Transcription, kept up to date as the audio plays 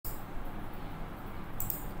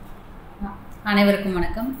அனைவருக்கும்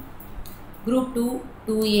வணக்கம். Group 2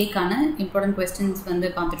 2A கான important questions வந்து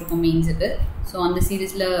பார்த்துட்டு இருக்கோம் மெயின்ஸுக்கு. ஸோ அந்த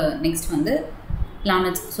சீரீஸில் நெக்ஸ்ட் வந்து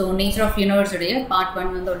planets. So nature of universe உடைய பார்ட்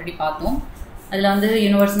 1 வந்து ஆல்ரெடி பார்த்தோம். அதில் வந்து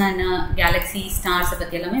யூனிவர்ஸ்னால் என்ன, கேலக்ஸி, ஸ்டார்ஸை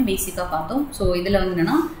பற்றி எல்லாமே பேசிக்காக பார்த்தோம். ஸோ இதில் வந்து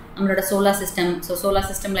என்னென்னா நம்மளோட சோலார் சிஸ்டம். ஸோ சோலார்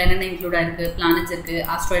சிஸ்டமில் என்னென்ன இன்க்ளூட் ஆகிருக்கு, பிளானட்ஸ் இருக்குது,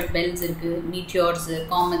 ஆஸ்ட்ராய்ட் பெல்ட்ஸ் இருக்குது, மீட்டியோர்ஸு,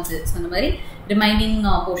 காமெட்ஸு, ஸோ அந்த மாதிரி ரிமைனிங்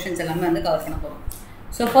போர்ஷன்ஸ் எல்லாமே வந்து கவர் பண்ண போகிறோம்.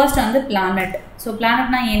 ஸோ ஃபர்ஸ்ட் வந்து பிளானட். ஸோ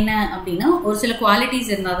பிளானட்னா என்ன அப்படின்னா, ஒரு சில குவாலிட்டிஸ்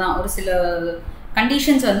இருந்தால் தான், ஒரு சில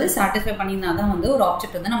கண்டிஷன்ஸ் வந்து சாட்டிஸ்ஃபை பண்ணியிருந்தால் தான் வந்து ஒரு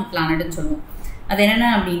ஆப்ஜெக்ட் வந்து நம்ம பிளானட்னு சொல்லுவோம். அது என்னென்ன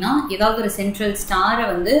அப்படின்னா, ஏதாவது ஒரு சென்ட்ரல் ஸ்டாரை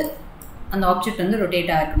வந்து அந்த ஆப்ஜெக்ட் வந்து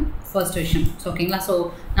ரொட்டேட் ஆகிருக்கணும், ஃபர்ஸ்ட் விஷயம். ஸோ ஓகேங்களா. ஸோ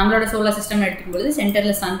நம்மளோட சோலார் சிஸ்டம் எடுத்துக்கும்பொழுது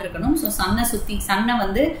சென்டரில் சன் இருக்கணும். ஸோ சன்னை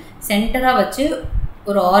வந்து சென்டராக வச்சு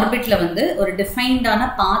ஒரு ஆர்பிட்டில் வந்து ஒரு டிஃபைன்டான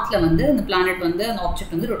பாத்தில் வந்து அந்த பிளானட் வந்து அந்த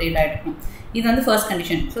ஆப்ஜெக்ட் வந்து ரொட்டேட் ஆகிருக்கணும். இது வந்து ஃபர்ஸ்ட்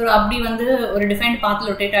கண்டிஷன். ஸோ அப்படி வந்து ஒரு டிஃபைன்ட் பாத்தில்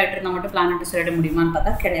ரொட்டேட் ஆகிட்டு இருந்தால் மட்டும் பிளானட் சொல்லிட முடியுமான்னு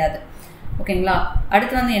பார்த்தா கிடையாது. ஓகேங்களா.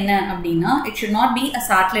 அடுத்து வந்து என்ன அப்படின்னா, it should not be a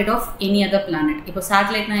satellite of any other planet. இப்போ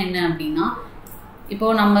சேட்டலைட்னா என்ன அப்படின்னா,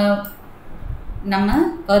 இப்போது நம்ம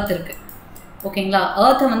எர்த் இருக்குது. ஓகேங்களா.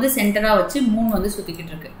 எர்த்தை வந்து சென்டராக வச்சு மூணு வந்து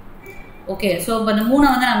சுற்றிக்கிட்டு இருக்கு. ஓகே. ஸோ இப்போ அந்த மூணை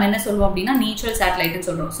வந்து நம்ம என்ன சொல்லுவோம் அப்படின்னா நேச்சுரல் சேட்டலைட்னு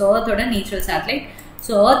சொல்கிறோம். So எர்த்தோட natural satellite.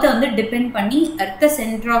 ஸோ எர்த்தை வந்து டிபெண்ட் பண்ணி எர்த்தை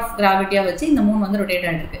சென்டர் ஆஃப் கிராவிட்டியாக வச்சு இந்த மூணு வந்து ரொட்டேட்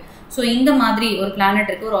ஆகிட்டு இருக்கு. ஸோ இந்த மாதிரி ஒரு பிளானட்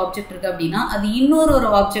இருக்குது, ஒரு ஆப்ஜெக்ட் இருக்குது அப்படின்னா அது இன்னொரு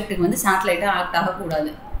ஆப்ஜெக்ட்டுக்கு வந்து சேட்டலைட்டாக ஆக்ட் ஆகக்கூடாது.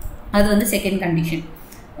 அது வந்து செகண்ட் கண்டிஷன்.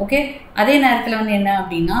 ஓகே. அதே நேரத்தில் வந்து என்ன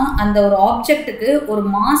அப்படின்னா, அந்த ஒரு ஆப்ஜெக்ட்டுக்கு ஒரு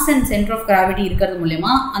mass and centre of gravity இருக்கிறது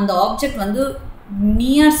மூலயமா அந்த ஆப்ஜெக்ட் வந்து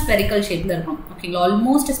நியர் ஸ்பெரிக்கல் ஷேப்பில் இருக்கணும். ஓகேங்களா.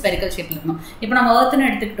 ஆல்மோஸ்ட் ஸ்பெரிக்கல் ஷேப்பில் இருக்கணும். இப்போ நம்ம எர்த்துன்னு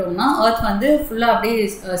எடுத்துக்கிட்டோம்னா, எர்த் வந்து ஃபுல்லாக அப்படியே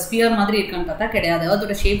ஸ்பியர் மாதிரி இருக்கான்னு பார்த்தா கிடையாது.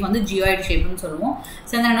 எர்த்தோட ஷேப் வந்து ஜியாய்டு ஷேப்னு சொல்லுவோம்.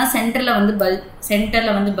 ஸோ என்னன்னா சென்டரில்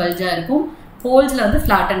வந்து பல்ஜாக இருக்கும், போல்ஸில் வந்து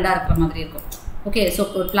ஃப்ளாட்டண்டாக இருக்கிற மாதிரி இருக்கும். ஓகே. ஸோ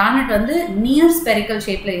ஒரு பிளானட் வந்து நியர் ஸ்பெரிக்கல்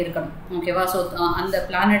ஷேப்பில் இருக்கணும். ஓகேவா. ஸோ அந்த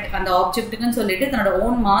பிளானட் அந்த ஆப்ஜெக்ட்டுக்குன்னு சொல்லிட்டு தன்னோட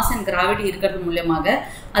ஓன் மாஸ் அண்ட் கிராவிட்டி இருக்கிறது மூலமாக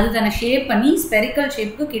அது தன்னை ஷேப் பண்ணி ஸ்பெரிக்கல்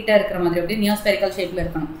ஷேப்புக்கு கிட்ட இருக்கிற மாதிரி அப்படி நியர் ஸ்பெரிக்கல் ஷேப்பில்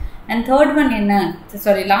இருக்கணும். அண்ட் தேர்ட் ஒன் என்ன,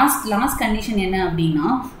 லாஸ்ட் கண்டிஷன் என்ன அப்படின்னா,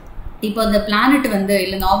 இப்போ அந்த பிளானட் வந்து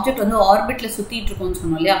இல்லை இந்த ஆப்ஜெக்ட் வந்து ஆர்பிட்டில் சுற்றிட்டு இருக்கோம்னு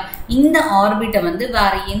சொன்னோம் இல்லையா, இந்த ஆர்பிட்டை வந்து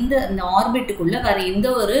இந்த ஆர்பிட்டுக்குள்ளே வேறு எந்த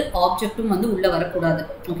ஒரு ஆப்ஜெக்டும் வந்து உள்ளே வரக்கூடாது.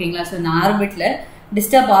 ஓகேங்களா. ஸோ இந்த ஆர்பிட்டில்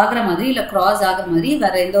டிஸ்டர்ப் ஆகிற மாதிரி இல்லை கிராஸ் ஆகிற மாதிரி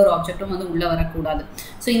வேறு எந்த ஒரு ஆப்ஜெக்டும் வந்து உள்ளே வரக்கூடாது.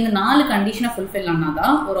 ஸோ இந்த 4 கண்டிஷனை ஃபுல்ஃபில் ஆனால்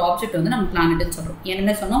தான் ஒரு ஆப்ஜெக்ட் வந்து நம்ம பிளானட்னு சொல்கிறோம்.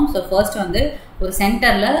 என்ன சொன்னோம். ஸோ ஃபர்ஸ்ட் வந்து ஒரு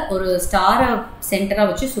சென்டரில் ஒரு ஸ்டாரை சென்டராக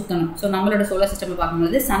வச்சு சுற்றணும். ஸோ நம்மளோட சோலார் சிஸ்டமை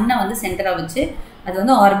பார்க்கும்போது சன்னை வந்து சென்டராக வச்சு அது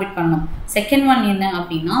வந்து ஆர்பிட் பண்ணணும். செகண்ட் ஒன் என்ன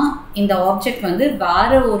அப்படின்னா, இந்த ஆப்ஜெக்ட் வந்து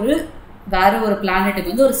வேற ஒரு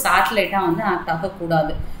பிளானட்டுக்கு வந்து ஒரு சேட்டலைட்டாக வந்து ஆக்ட்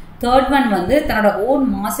ஆகக்கூடாது. தேர்ட் ஒன் வந்து தன்னோட ஓன்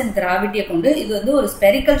மாஸ் அண்ட் கிராவிட்டியை கொண்டு இது வந்து ஒரு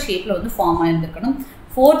ஸ்பெரிக்கல் ஷேப்பில் வந்து ஃபார்ம் ஆகிருந்துருக்கணும்.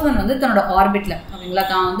 ஃபோர்த் ஒன் வந்து தன்னோட ஆர்பிட்டில், ஓகேங்களா,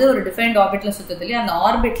 தான் வந்து ஒரு டிஃபைன்ட் ஆர்பிட்டில் சுற்றத்துலேயே அந்த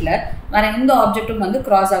ஆர்பிட்டில் வேறு எந்த ஆப்ஜெக்டும் வந்து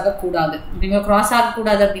கிராஸ் ஆகக்கூடாது. ஓகேங்களா. கிராஸ்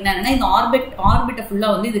ஆகக்கூடாது அப்படின்னா என்னென்னா, இந்த ஆர்பிட்டை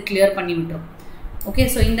ஃபுல்லாக வந்து இது கிளியர் பண்ணி விட்டுரும். ஓகே.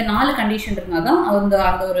 ஸோ இந்த 4 கண்டிஷன் இருந்தால் தான்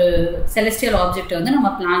அந்த ஒரு செலஸ்டியல் ஆப்ஜெக்ட் வந்து நம்ம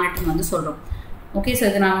பிளானட்னு வந்து சொல்கிறோம். ஓகே. ஸோ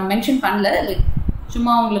இதை நான் மென்ஷன் பண்ணல,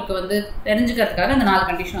 சும்மா உங்களுக்கு வந்து தெரிஞ்சுக்கிறதுக்காக அந்த 4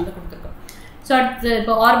 கண்டிஷன் வந்து கொடுத்துருக்கோம். ஸோ அடுத்து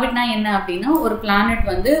இப்போ ஆர்பிட்னா என்ன அப்படின்னா, ஒரு பிளானட்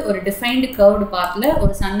வந்து ஒரு டிஃபைன்டு கர்வ்டு பாத்தில்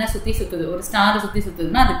ஒரு சன்னை சுற்றுது, ஒரு ஸ்டாரை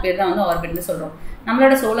சுற்றுதுன்னா அதுக்கு பேர் தான் வந்து ஆர்பிட்னு சொல்கிறோம்.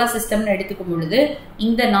 நம்மளோட சோலார் சிஸ்டம்னு எடுத்துக்கும் பொழுது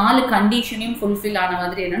இந்த 4 கண்டிஷனையும் ஃபுல்ஃபில் ஆன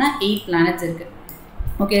மாதிரி என்னென்னா 8 பிளானட்ஸ் இருக்குது.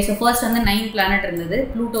 ஓகே. ஸோ ஃபர்ஸ்ட் வந்து 9 பிளானட் இருந்தது.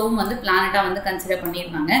 ப்ளூட்டோவும் வந்து பிளானட்டாக வந்து கன்சிடர்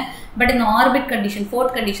பண்ணியிருந்தாங்க. பட் இந்த ஆர்பிட் கண்டிஷன்,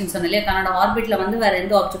 ஃபோர்த் கண்டிஷன் சொன்னேன் இல்லையா, தன்னோட ஆர்பிட்டில் வந்து வேறு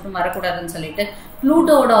எந்த ஆப்ஜெக்டும் வரக்கூடாதுன்னு சொல்லிட்டு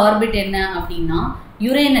ப்ளூட்டோவோட ஆர்பிட் என்ன அப்படின்னா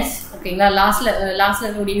யுரேனஸ். ஓகேங்களா. லாஸ்ட்ல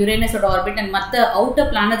இருக்கக்கூடிய யுரேனஸோட ஆர்பிட் அண்ட் மற்ற அவுட்டர்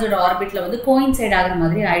பிளானட்ஸோட ஆர்பிட்டில் வந்து கோயின்சைட் ஆகிற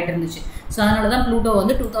மாதிரி ஆகிட்டு இருந்துச்சு. ஸோ அதனால தான் ப்ளூட்டோ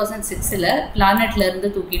வந்து 2006 பிளானட்ல இருந்து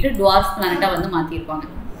தூக்கிட்டு டுவார்ஃப் பிளானட்டாக வந்து மாற்றிருப்பாங்க.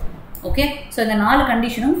 ஓகே. ஸோ இந்த 4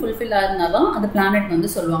 கண்டிஷனும் ஃபுல்ஃபில் ஆகுதுனால தான் அது பிளானட் வந்து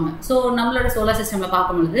சொல்லுவாங்க. ஸோ நம்மளோட சோலார் சிஸ்டமில்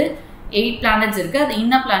பார்க்கும்பொழுது 8 பிளானட்ஸ் இருக்குது. அது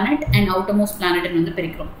inner planet and outer most பிளானட்னு வந்து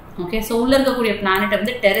பிரிக்கிறோம். ஓகே. ஸோ உள்ளே இருக்கக்கூடிய பிளானட்டை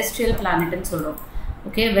வந்து டெரெஸ்ட்ரியல் பிளானட்னு சொல்கிறோம்.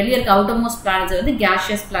 ஓகே. வெளியே இருக்க அவுட்டர் மோஸ்ட் பிளானட்ஸ் வந்து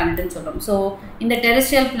கேஷியஸ் பிளானட்னு சொல்கிறோம். ஸோ இந்த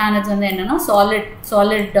டெரெஸ்ட்ரியல் பிளானட்ஸ் வந்து என்னென்னா சாலிட்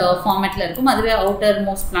ஃபார்மேட்டில் இருக்கும். அதுவே அவுட்டர்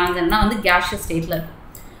மோஸ்ட் பிளானட்ஸ் என்னன்னா வந்து கேஷியஸ் ஸ்டேட்டில் இருக்கும்.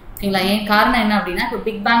 ஓகேங்களா. ஏன் காரணம் என்ன அப்படின்னா, இப்போ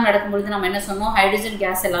பிக் பேங் நடக்கும்பொழுது நம்ம என்ன சொன்னோம், ஹைட்ரஜன்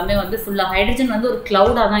கேஸ் எல்லாமே வந்து ஃபுல்லாக ஹைட்ரஜன் வந்து ஒரு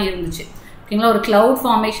க்ளவுடாக தான் இருந்துச்சு. ஓகேங்களா. ஒரு க்ளவுட்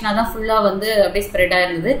ஃபார்மேஷனாக தான் ஃபுல்லாக வந்து அப்படியே ஸ்ப்ரெட்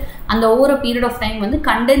ஆயிருந்தது. அந்த ஓவர பீரியட் ஆஃப் டைம் வந்து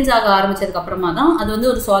கண்டென்ஸ் ஆக ஆரம்பிச்சதுக்கு அப்புறமா தான் அது வந்து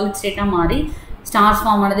ஒரு சாலிட் ஸ்டேட்டாக மாறி ஸ்டார்ஸ்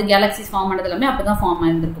ஃபார்ம் ஆனது, கேலக்ஸிஸ் ஃபார்ம் ஆனது எல்லாமே அப்போ தான் ஃபார்ம்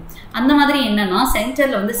ஆயிருந்திருக்கும். அந்த மாதிரி என்னன்னா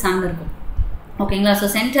சென்டரில் வந்து சன் இருக்கும். ஓகேங்களா. ஸோ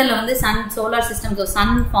சென்டரில் வந்து Sun solar system, so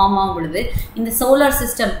Sun form ஆகும் பொழுது இந்த சோலார்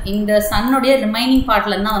சிஸ்டம் இந்த சன்னுடைய ரிமைனிங்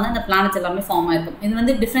பார்ட்லேருந்து தான் வந்து அந்த பிளானட்ஸ் எல்லாமே ஃபார்ம் ஆயிருக்கும். இது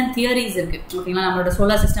வந்து டிஃப்ரெண்ட் தியரிஸ் இருக்குது. ஓகேங்களா, நம்மளோட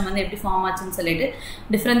சோலார் சிஸ்டம் வந்து எப்படி ஃபார்ம் ஆச்சுன்னு சொல்லிட்டு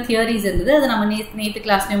டிஃப்ரெண்ட் தியரிஸ் இருந்தது. அது நம்ம நேற்று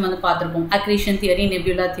கிளாஸ்லேயும் வந்து பார்த்துருப்போம், அக்ரீஷன் தியரி,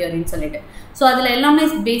 நெபுலா தியரின்னு சொல்லிட்டு. ஸோ அதில் எல்லாமே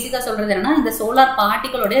பேசிக்காக சொல்கிறது என்னன்னா, இந்த சோலார்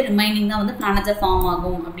பார்ட்டிகளோடைய ரிமைனிங் தான் வந்து பிளானட்ஸாக ஃபார்ம்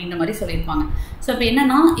ஆகும் அப்படின்ற மாதிரி சொல்லியிருப்பாங்க. ஸோ இப்போ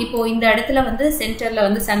என்னன்னா, இப்போ இந்த இடத்துல வந்து சென்டரில்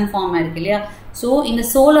வந்து சன் ஃபார்ம் ஆயிருக்கு இல்லையா. ஸோ இந்த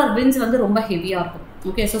சோலார் விண்ட்ஸ் வந்து ரொம்ப ஹெவியாக இருக்கும்.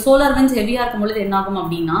 ஓகே, ஸோ சோலார் விண்ட்ஸ் ஹெவியாக இருக்கும்பொழுது என்ன ஆகும்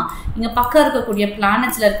அப்படின்னா, இங்கே பக்கம் இருக்கக்கூடிய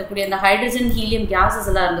பிளானட்ஸில் இருக்கக்கூடிய அந்த ஹைட்ரஜன், ஹீலியம் கேஸஸ்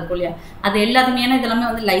எல்லாம் இருந்திருக்கும் இல்லையா, அது எல்லாத்தையுமே இதெல்லாமே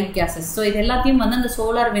வந்து லைட் கேஸஸ். ஸோ இது எல்லாத்தையும் வந்து அந்த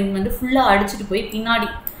சோலார் விண்ட் வந்து ஃபுல்லாக அடிச்சுட்டு போய் பின்னாடி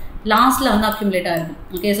லாஸ்ட்டில் வந்து அக்யூமுலேட் ஆகிருக்கும்.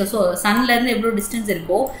 ஓகே, ஸோ சன்லேருந்து எவ்வளோ டிஸ்டன்ஸ்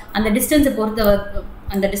இருக்கோ அந்த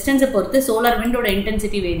டிஸ்டன்ஸை பொறுத்து சோலார் விண்டோட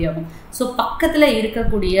இன்டென்சிட்டி வேரி ஆகும். ஸோ பக்கத்தில்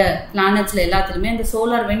இருக்கக்கூடிய பிளானட்ஸில் எல்லாத்துலேயுமே அந்த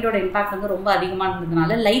சோலார் விண்டோட இம்பாக்ட் வந்து ரொம்ப அதிகமாக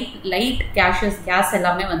இருந்ததுனால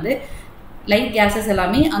லைட் கேஸ்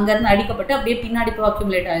எல்லாமே அங்கேருந்து அடிக்கப்பட்டு அப்படியே பின்னாடி போய்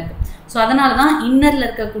அக்யூமுலேட் ஆகிருக்கு. ஸோ அதனால தான் இன்னரில்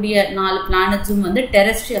இருக்கக்கூடிய 4 பிளானட்ஸும் வந்து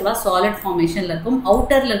டெரெஸ்ட்ரியலாக சாலிட் ஃபார்மேஷனில் இருக்கும்.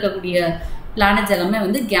 அவுட்டரில் இருக்கக்கூடிய பிளானட்ஸ் எல்லாமே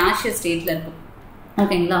வந்து கேஷியஸ் ஸ்டேட்டில் இருக்கும்.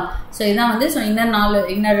 ஓகேங்களா, ஸோ இதான் வந்து இன்னர்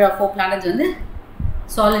 4 பிளானட்ஸ் வந்து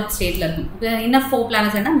சாலிட் ஸ்டேட்டில் இருக்கும். இன்னர் 4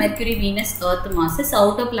 பிளானட்ஸ் என்ன, mercury, Venus, earth, Mars.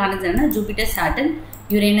 Outer planets என்ன, Jupiter, Saturn,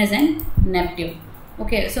 Uranus and Neptune.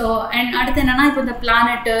 Okay, so and அடுத்து என்னன்னா, இப்போ இந்த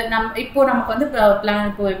பிளானட்டு நமக்கு வந்து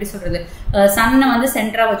இப்போ எப்படி சொல்றது, சன்னை வந்து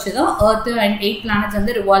சென்டராக வச்சு தான் எர்த் அண்ட் 8 பிளானட்ஸ்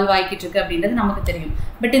வந்து ரிவால்வ் ஆகிக்கிட்டு இருக்கு அப்படின்றது நமக்கு தெரியும்.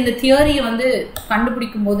 பட் இந்த தியரியை வந்து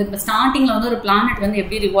கண்டுபிடிக்கும் போது இப்போ ஸ்டார்டிங்கில் வந்து ஒரு பிளானட் வந்து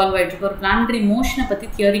எப்படி ரிவால்வ் ஆகிட்டு இருக்கு, ஒரு பிளானட்டரி மோஷனை பற்றி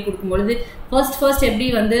தியரி கொடுக்கும்பொழுது ஃபர்ஸ்ட் எப்படி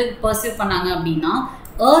வந்து பர்சீவ் பண்ணாங்க அப்படின்னா,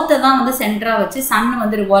 ஏர்த்தை தான் வந்து சென்டராக வச்சு சன்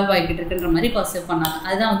வந்து ரிவால்வ் ஆகிக்கிட்டு இருக்குன்ற மாதிரி பர்சீவ் பண்ணாங்க.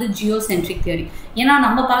 அதுதான் வந்து ஜியோசென்ட்ரிக் தியரி. ஏன்னா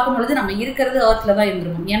நம்ம பார்க்கும்பொழுது நம்ம இருக்கிறது ஏர்த்தில் தான்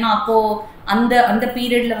இருந்திருக்கும். ஏன்னா அப்போது அந்த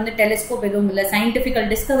பீரியட்ல வந்து டெலிஸ்கோப் எதுவும் இல்லை, சயின்டிஃபிக்கல்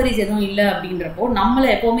டிஸ்கவரிஸ் எதுவும் இல்லை. அப்படின்றப்போ நம்மளை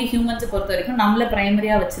எப்போவுமே ஹியூமன்ஸை பொறுத்த வரைக்கும் நம்மளை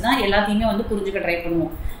பிரைமரியாக வச்சு தான் எல்லாத்தையுமே வந்து புரிஞ்சுக்க ட்ரை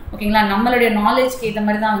பண்ணுவோம். ஓகேங்களா, நம்மளுடைய நாலேஜ்க்கு ஏற்ற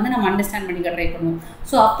மாதிரி தான் வந்து நம்ம அண்டர்ஸ்டாண்ட் பண்ணிக்க ட்ரை பண்ணுவோம்.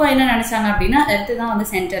 ஸோ அப்போ என்ன நினச்சாங்க அப்படின்னா, எர்த்து தான் வந்து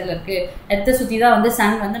சென்டரில் இருக்குது, எர்த்தை சுற்றி தான் வந்து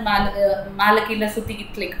சன் வந்து மேலே கீழே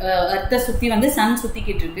சுற்றிக்கிட்டு, லைக் எர்த்தை சுற்றி வந்து சன்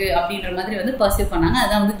சுற்றிக்கிட்டு இருக்கு அப்படின்ற மாதிரி வந்து பர்சீவ் பண்ணாங்க.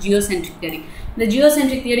 அதுதான் வந்து ஜியோசென்ட்ரிக் தியரி. இந்த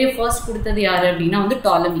ஜியோசென்ட்ரிக் தியரியை ஃபர்ஸ்ட் கொடுத்தது யார் அப்படின்னா வந்து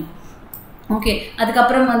டாலமி. ஓகே,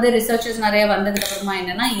 அதுக்கப்புறம் வந்து ரிசர்ச்சர்ஸ் நிறைய வந்ததுக்கப்புறமா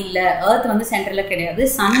என்னன்னா, இல்லை எர்த் வந்து சென்டரில் கிடையாது,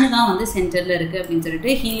 சன்னு தான் வந்து சென்டரில் இருக்குது அப்படின்னு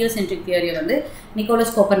சொல்லிட்டு ஹீலியோசென்ட்ரிக் தியரியை வந்து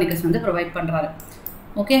நிக்கோலஸ் கோப்பர்னிக்கஸ் வந்து ப்ரொவைட் பண்ணுறாரு.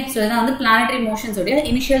 ஓகே, ஸோ இதான் வந்து பிளானட்டரி மோஷன்ஸோடைய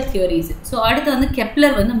இனிஷியல் தியரிஸ். ஸோ அடுத்து வந்து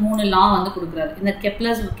கெப்லர் வந்து 3 லா வந்து கொடுக்குறாரு. இந்த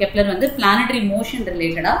கெப்லர் வந்து பிளானட்டரி மோஷன்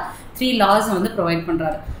ரிலேட்டடாக 3 லாஸ் வந்து ப்ரொவைட்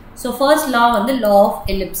பண்ணுறாரு. ஸோ ஃபர்ஸ்ட் லா வந்து law of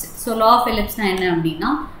ellipse. So law of எலிப்ஸ்னா என்ன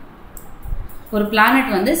அப்படின்னா, ஒரு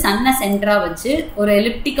பிளானட் வந்து சன்னை சென்டராக வச்சு ஒரு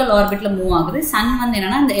எலிப்டிக்கல் ஆர்பிட்டில் மூவ் ஆகுது. சன் வந்து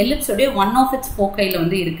என்னன்னா இந்த எலிப்ஸோடைய ஒன் ஆஃப் இட்ஸ் ஃபோக்கையில்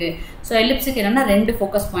வந்து இருக்குது. ஸோ எலிப்ஸுக்கு என்னென்னா 2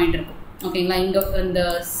 ஃபோக்கஸ் பாயிண்ட் இருக்கும். ஓகேங்களா, இங்கே இந்த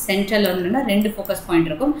சென்ட்ரல் வந்து என்னன்னா 2 ஃபோக்கஸ் பாயிண்ட்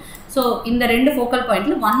இருக்கும். ஸோ இந்த 2 ஃபோக்கல்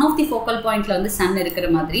பாயிண்ட்ல ஒன் ஆஃப் தி ஃபோக்கல் பாயிண்ட்ல வந்து சன் இருக்கிற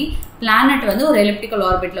மாதிரி பிளானட் வந்து ஒரு எலிப்டிக்கல்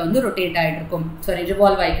ஆர்பிட்ல வந்து ரொட்டேட் ஆகிட்டு இருக்கும்,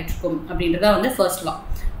 ரிவால்வ் ஆகிட்டு இருக்கும் அப்படின்றத வந்து ஃபர்ஸ்ட் லா.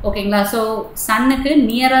 ஓகேங்களா, ஸோ சன்னுக்கு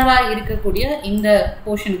நியராக இருக்கக்கூடிய இந்த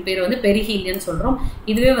போர்ஷனுக்கு பேர் வந்து பெரிஹீலியன் சொல்கிறோம்.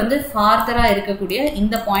 இதுவே வந்து ஃபார்தராக இருக்கக்கூடிய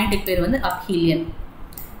இந்த பாயிண்ட்டுக்கு பேர் வந்து அப்ஹீலியன்.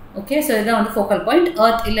 ஓகே, ஸோ இதான் வந்து ஃபோக்கல் பாயிண்ட்.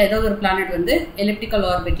 எர்த் இல்லை ஏதாவது ஒரு பிளானட் வந்து எலிப்டிக்கல்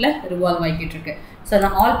ஆர்பிட்ல ரிவால்வ் ஆகிட்டு இருக்கு. ஸோ அந்த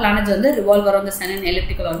ஆல் பிளானட்ஸ் வந்து revolve around the son in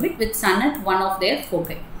elliptical orbit with Sun at one of their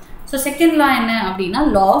ஃபோக்கை. So second law என்ன அப்படின்னா,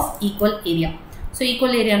 law of equal area. So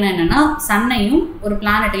equal ஏரியானா என்னன்னா, சன்னையும் ஒரு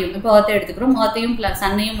பிளானட்டையும், இப்போ எர்த்தை எடுத்துக்கிறோம், எர்த்தையும்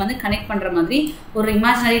சன்னையும் வந்து கனெக்ட் பண்ணுற மாதிரி ஒரு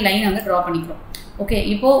இமேஜினரி லைன் வந்து ட்ரா பண்ணிக்கிறோம். ஓகே,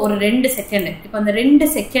 இப்போது ஒரு 2 செகண்ட், இப்போ அந்த 2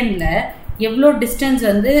 செகண்டில் எவ்வளோ டிஸ்டன்ஸ்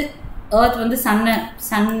வந்து எர்த் வந்து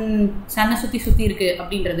சன்னை சுற்றி இருக்குது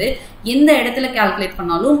அப்படின்றது எந்த இடத்துல கால்குலேட்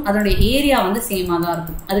பண்ணாலும் அதோடைய ஏரியா வந்து சேமாக தான்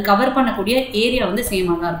இருக்கும். அது கவர் பண்ணக்கூடிய ஏரியா வந்து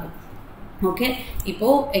சேமாக தான் இருக்கும். ஓகே, இப்போ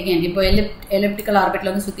எலிப்டிக்கல்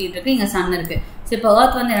ஆர்பிட்ல வந்து சுற்றிட்டு இருக்கு, இங்கே சன் இருக்குது. ஸோ இப்போ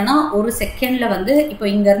எர்த் வந்து என்னன்னா ஒரு செகண்டில் வந்து இப்போ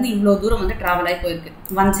இங்கேருந்து இவ்வளோ தூரம் வந்து ட்ராவல் ஆகி போயிருக்கு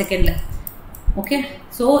 1 செகண்டில். ஓகே,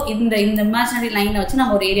 ஸோ இந்த இமேஜினரி லைனை வச்சு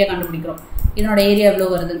நம்ம ஒரு ஏரியா கண்டுபிடிக்கிறோம், இதனோட ஏரியா எவ்வளோ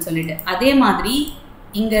வருதுன்னு சொல்லிட்டு. அதே மாதிரி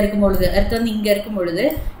இங்கே இருக்கும் பொழுது எர்த் வந்து இங்கே இருக்கும் பொழுது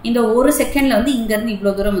இந்த ஒரு செகண்டில் வந்து இங்கேருந்து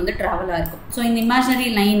இவ்வளோ தூரம் வந்து ட்ராவல் ஆகிருக்கும். ஸோ இந்த இமேஜினரி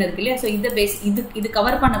லைன் இருக்கு இல்லையா, ஸோ இது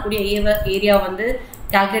கவர் பண்ணக்கூடிய ஏரியா வந்து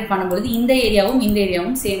கால்குலேட் பண்ணும்பொழுது இந்த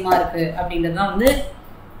ஏரியாவும் சேமாக இருக்குது அப்படின்றது தான் வந்து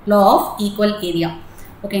லா ஆஃப் ஈக்குவல் ஏரியா.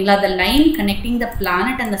 ஓகேங்களா, the line connecting the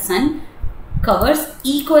planet and the sun covers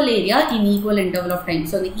equal area in equal interval of time.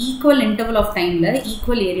 So the equal interval of timeல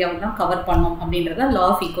equal area தான் கவர் பண்ணோம் அப்படின்றத law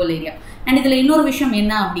of equal area. And இதில் இன்னொரு விஷயம்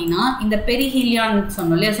என்ன அப்படின்னா, இந்த பெரிஹீலியான்னு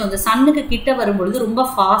சொன்னோம் இல்லையா, ஸோ அந்த சன்னுக்கு கிட்ட வரும்பொழுது ரொம்ப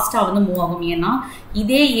ஃபாஸ்ட்டாக வந்து மூவ் ஆகும். ஏன்னா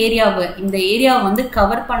இதே ஏரியாவை, இந்த ஏரியாவை வந்து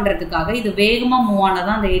கவர் பண்ணுறதுக்காக இது வேகமாக மூவ் ஆனால்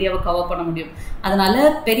தான் அந்த ஏரியாவை கவர் பண்ண முடியும். அதனால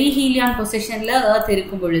பெரிஹீலியான் பொசிஷனில் எர்த்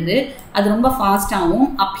இருக்கும் பொழுது அது ரொம்ப ஃபாஸ்ட்டாகவும்,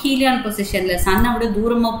 அப்ஹீலியான் பொசிஷனில் சன்னை விட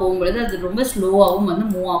தூரமாக போகும்பொழுது அது ரொம்ப ஸ்லோவாகவும் வந்து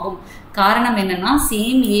மூவ் ஆகும். காரணம் என்னன்னா,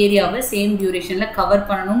 சேம் ஏரியாவை சேம் டியூரேஷனில் கவர்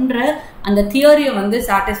பண்ணணுன்ற அந்த தியரியை வந்து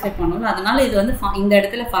சாட்டிஸ்ஃபை பண்ணணும். அதனால இது வந்து இந்த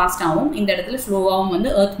இடத்துல ஃபாஸ்ட்டாகவும் இந்த இடத்துல ஸ்லோவாகவும்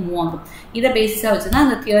வந்து எர்த் மூவ் ஆகும். இதை பேசிஸாக வச்சு தான்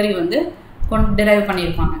அந்த தியரி வந்து டிரைவ்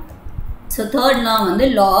பண்ணியிருப்பாங்க. ஸோ தேர்ட் லா வந்து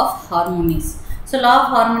law of harmonies. So law of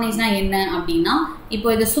ஹார்மோனிஸ்னால் என்ன அப்படின்னா, இப்போ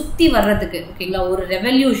இதை சுற்றி வர்றதுக்கு ஓகேங்களா, ஒரு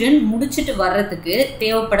ரெவல்யூஷன் முடிச்சுட்டு வர்றதுக்கு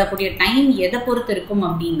தேவைப்படக்கூடிய டைம் எதை பொறுத்து இருக்கும்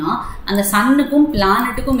அப்படின்னா, அந்த சன்னுக்கும்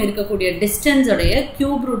பிளானட்டுக்கும் இருக்கக்கூடிய டிஸ்டன்ஸோடைய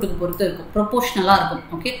கியூப் ரூட்டுக்கு பொறுத்து இருக்கும், ப்ரொபோஷ்னலாக இருக்கும்.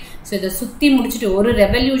 ஓகே, ஸோ இதை சுற்றி முடிச்சுட்டு ஒரு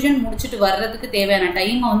ரெவல்யூஷன் முடிச்சுட்டு வர்றதுக்கு தேவையான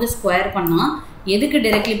டைமை வந்து ஸ்கொயர் பண்ணால் எதுக்கு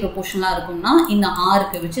டைரக்ட்லி ப்ரொபோஷனலாக இருக்கும்னா, இந்த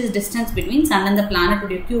ஆருக்கு which is distance between Sun and the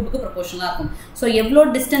பிளானட்டுடைய கியூபுக்கு ப்ரொபோஷனலாக இருக்கும். ஸோ எவ்வளோ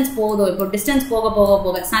டிஸ்டன்ஸ் போகுதோ, இப்போ டிஸ்டன்ஸ் போக போக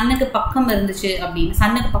போக சன்னுக்கு பக்கம் இருந்துச்சு அப்படின்னு,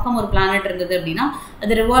 சன்னுக்கு பக்கம் ஒரு பிளானட் இருந்தது அப்படின்னா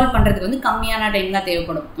அது ரிவால்வ் பண்ணுறதுக்கு வந்து கம்மியான டைம் தான்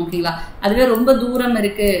தேவைப்படும். ஓகேங்களா, அதுவே ரொம்ப தூரம்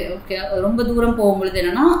இருக்குது, ஓகே, ரொம்ப தூரம் போகும்பொழுது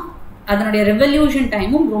என்னன்னா அதனுடைய ரெவல்யூஷன்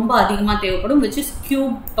டைமும் ரொம்ப அதிகமாக தேவைப்படும், விச் இஸ்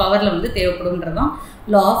கியூப் பவரில் வந்து தேவைப்படும்ன்றதான்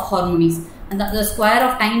law of harmonies. And the square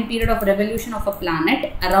of time period of revolution of a planet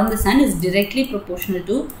around the sun is directly proportional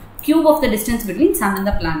to cube of the distance between sun and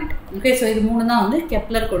the planet. Okay, so இது மூணு தான் வந்து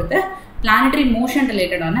Kepler கொடுத்த planetary motion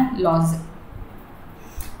related ஆன laws.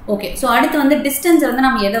 Okay, so அடுத்து வந்து டிஸ்டன்ஸை வந்து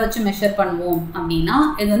நம்ம எதை வச்சு மெஷர் பண்ணுவோம் அப்படின்னா,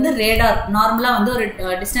 இது வந்து ரேடார். நார்மலாக வந்து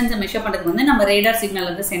ஒரு டிஸ்டன்ஸை மெஷர் பண்ணுறதுக்கு வந்து நம்ம ரேடார் சிக்னல்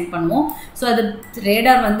வந்து சென்ட் பண்ணுவோம். ஸோ அது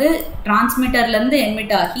ரேடார் வந்து டிரான்ஸ்மிட்டர்லேருந்து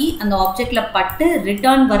எமிட் ஆகி அந்த ஆப்ஜெக்டில் பட்டு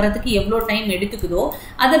ரிட்டர்ன் வர்றதுக்கு எவ்வளோ டைம் எடுத்துக்குதோ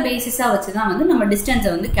அதை பேசிஸாக வச்சு தான் வந்து நம்ம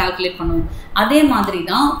டிஸ்டன்ஸை வந்து கால்குலேட் பண்ணுவோம். அதே மாதிரி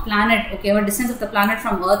தான் பிளானட், ஓகேவா, distance of the planet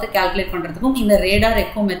from எர்த்தை calculate பண்ணுறதுக்கும் இந்த ரேடார்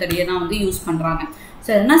எக்கோ மெத்தடியை தான் வந்து யூஸ் பண்ணுறாங்க.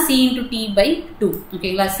 ஸோ என்ன c/t/2,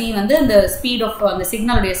 ஓகேங்களா, c வந்து அந்த ஸ்பீட் ஆஃப் அந்த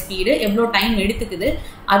சிக்னலுடைய ஸ்பீடு எவ்வளோ டைம் எடுத்துக்குது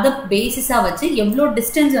அதை பேசிஸாக வச்சு எவ்வளோ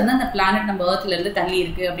டிஸ்டன்ஸ் வந்து அந்த பிளானட் நம்ம எர்த்லேருந்து தள்ளி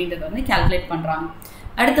இருக்குது அப்படின்றத வந்து கால்குலேட் பண்ணுறாங்க.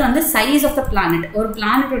 அடுத்து வந்து சைஸ் ஆஃப் த பிளானட். ஒரு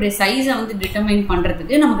பிளானட்டோடைய சைஸை வந்து டிட்டர்மைன்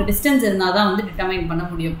பண்ணுறதுக்கு நமக்கு டிஸ்டன்ஸ் இருந்தால் தான் வந்து டிட்டர்மைன் பண்ண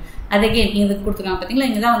முடியும். அதுக்கே இது கொடுத்துருக்காங்க பார்த்தீங்களா,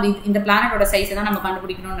 இங்கே தான் வந்து இந்த பிளானட்டோட சைஸை தான் நம்ம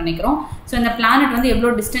கண்டுபிடிக்கணும்னு நினைக்கிறோம். ஸோ இந்த பிளானட் வந்து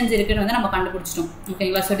எவ்வளோ டிஸ்டன்ஸ் இருக்குன்னு வந்து நம்ம கண்டுபிடிச்சிட்டோம்.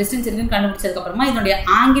 ஓகேங்களா, ஸோ டிஸ்டன்ஸ் இருக்குன்னு கண்டுபிடிச்சதுக்கப்புறமா இதனுடைய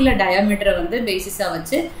ஆங்குலர் டயாமீட்டரை வந்து பேசிஸாக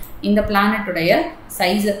வச்சு இந்த பிளானட்டுடைய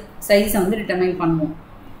சைஸை வந்து டிட்டர்மைன் பண்ணுவோம்.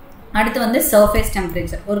 அடுத்து வந்து சர்ஃபேஸ்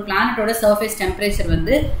டெம்பரேச்சர். ஒரு பிளானட்டோட சர்ஃபேஸ் டெம்பரேச்சர்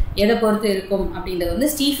வந்து எதை பொறுத்து இருக்கும் அப்படின்றது வந்து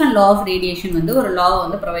ஸ்டீஃபன் லா ஆஃப் ரேடியேஷன் வந்து ஒரு லாவை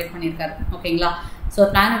வந்து ப்ரொவைட் பண்ணியிருக்காரு. ஓகேங்களா, ஸோ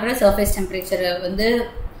பிளானட்டோட சர்ஃபேஸ் டெம்பரேச்சரை வந்து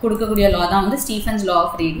கொடுக்கக்கூடிய லா தான் வந்து ஸ்டீஃபன்ஸ் லா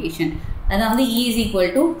ஆஃப் ரேடியேஷன். அதான் வந்து E =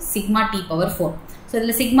 σT/4. ஸோ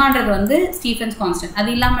இதில் சிக்மான்றது வந்து ஸ்டீஃபன்ஸ் கான்ஸ்டன்ட். அது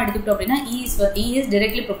இல்லாமல் எடுத்துக்கிட்டோம் அப்படின்னா E is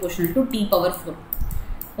directly proportional to T/4.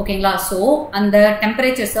 ஓகேங்களா, ஸோ அந்த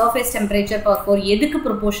டெம்பரேச்சர், சர்ஃபேஸ் டெம்பரேச்சர் பவர் 4 எதுக்கு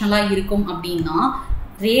ப்ரொபோஷனலாக இருக்கும் அப்படின்னா,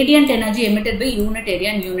 radiant energy emitted by unit area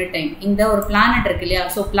and unit time. இந்த ஒரு பிளானட் இருக்கு இல்லையா,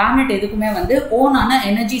 ஸோ பிளானட் எதுக்குமே வந்து ஓனான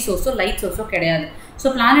எனர்ஜி சோர்ஸோ லைட் சோர்ஸோ கிடையாது.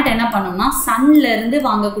 ஸோ பிளானட் என்ன பண்ணோம்னா சன்லேருந்து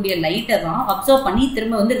வாங்கக்கூடிய லைட்டை தான் அப்சர்வ் பண்ணி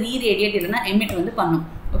திரும்ப வந்து ரீரேடியேட் இல்லைன்னா எமிட் வந்து பண்ணும்.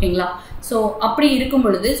 ஓகேங்களா, ஸோ அப்படி இருக்கும்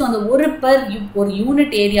பொழுது ஸோ அந்த ஒரு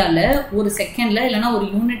யூனிட் ஏரியாவில் ஒரு செகண்டில் இல்லைனா ஒரு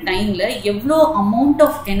யூனிட் டைமில் எவ்வளோ அமௌண்ட்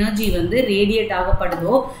ஆஃப் எனர்ஜி வந்து ரேடியேட்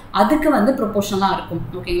ஆகப்படுதோ அதுக்கு வந்து ப்ரொபோஷனலாக இருக்கும்.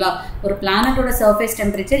 ஓகேங்களா, ஒரு பிளானட்டோட சர்ஃபேஸ்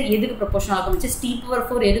டெம்பரேச்சர் எதுக்கு ப்ரொபோஷனலாக இருக்கும்,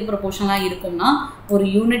 T/4 எதுக்கு ப்ரொபோஷனலாக இருக்கும்னா, ஒரு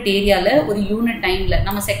யூனிட் ஏரியாவில் ஒரு யூனிட் டைமில்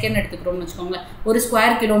நம்ம செகண்ட் எடுத்துக்கிறோம்னு வச்சுக்கோங்களேன், ஒரு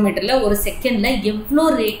ஸ்கொயர் கிலோமீட்டரில் ஒரு செகண்டில் எவ்வளோ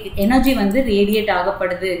எனர்ஜி வந்து ரேடியேட்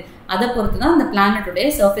ஆகப்படுது அதை பொறுத்து தான் அந்த பிளானட்டோடைய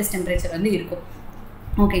சர்ஃபேஸ் டெம்பரேச்சர் வந்து இருக்கும்.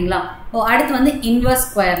 ஓகேங்களா, அடுத்து வந்து இன்வர்ஸ்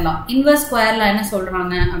ஸ்கொயர்லா. இன்வர்ஸ் ஸ்கொயர்லா என்ன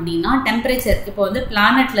சொல்கிறாங்க அப்படின்னா, டெம்பரேச்சர் இப்போ வந்து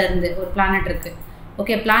பிளானட்லேருந்து ஒரு பிளானட் இருக்குது,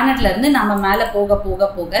 ஓகே, பிளானட்லேருந்து நம்ம மேலே போக போக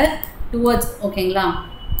போக டுவர்ட்ஸ், ஓகேங்களா,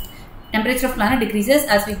 temperature of planet decreases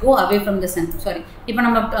as we go away from the sun. Sorry, இப்போ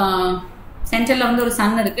நம்ம சென்டரில் வந்து ஒரு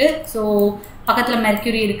சன் இருக்குது, ஸோ பக்கத்தில்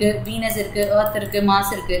மெர்க்யூரி இருக்குது, வீனஸ் இருக்குது, எர்த் இருக்குது,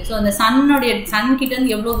 மாஸ் இருக்குது. ஸோ அந்த சன்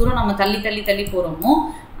கிட்டேருந்து எவ்வளோ தூரம் நம்ம தள்ளி போகிறோமோ,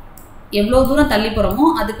 எவ்வளோ தூரம் தள்ளி போகிறோமோ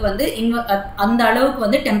அதுக்கு வந்து அந்த அளவுக்கு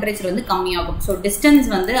வந்து டெம்பரேச்சர் வந்து கம்மியாகும். ஸோ டிஸ்டன்ஸ்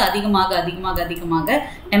வந்து அதிகமாக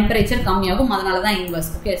டெம்பரேச்சர் கம்மியாகும். அதனால தான் இன்வர்ஸ்.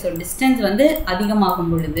 ஓகே, ஸோ டிஸ்டன்ஸ் வந்து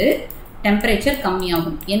அதிகமாகும் பொழுது டெம்பரேச்சர்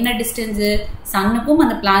கம்மியாகும். என்ன டிஸ்டன்ஸு, சன்னுக்கும்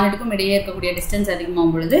அந்த பிளானட்டுக்கும் இடையே இருக்கக்கூடிய டிஸ்டன்ஸ்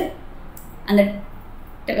அதிகமாகும் பொழுது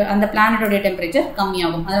அந்த பிளானட்டோடைய டெம்பரேச்சர்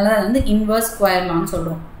கம்மியாகும். அதனால தான் வந்து இன்வர்ஸ் ஸ்கொயர்லான்னு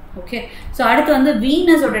சொல்கிறோம். ஓகே, ஸோ அடுத்து வந்து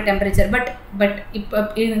வீனஸோட டெம்பரேச்சர். பட் இப்போ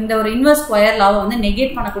இந்த ஒரு இன்வர்ஸ் ஸ்கொயர் லாவை வந்து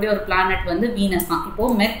நெகேட் பண்ணக்கூடிய ஒரு பிளானட் வந்து வீனஸ் தான்.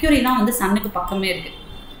 இப்போது மெர்க்யூரி தான் வந்து சன்னுக்கு பக்கமே இருக்குது.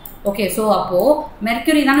 ஓகே, ஸோ அப்போது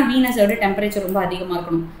மெர்க்யூரி தானே வீனஸோட டெம்பரேச்சர் ரொம்ப அதிகமாக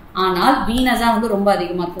இருக்கணும், ஆனால் வீனஸாக வந்து ரொம்ப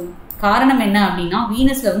அதிகமாக இருக்கும். காரணம் என்ன அப்படின்னா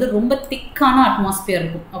வீனஸில் வந்து ரொம்ப திக்கான அட்மாஸ்பியர்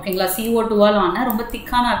இருக்கும். ஓகேங்களா, CO2வால் ஆன ரொம்ப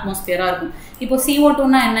திக்கான அட்மாஸ்பியராக இருக்கும். இப்போ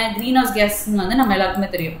CO2னா என்ன, க்ரீன் ஹவுஸ் கேஸ்ன்னு வந்து நம்ம எல்லாருக்குமே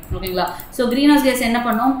தெரியும். ஓகேங்களா, ஸோ க்ரீன் ஹவுஸ் கேஸ் என்ன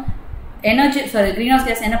பண்ணும், க்ரீன் ஹவுஸ்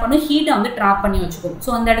கேஸ் என்ன பண்ணும், ஹீட்டை வந்து ட்ராப் பண்ணி வச்சுக்கும். ஸோ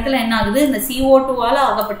அந்த இடத்துல என்ன ஆகுது, இந்த CO2வால்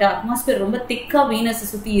ஆகப்பட்ட அட்மாஸ்பியர் ரொம்ப திக்காக வீனஸை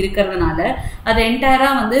சுற்றி இருக்கிறதுனால அது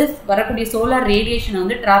என்டையராக வந்து வரக்கூடிய சோலார் ரேடியேஷனை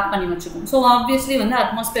வந்து ட்ராப் பண்ணி வச்சுக்கும். ஸோ ஆப்வியஸ்லி வந்து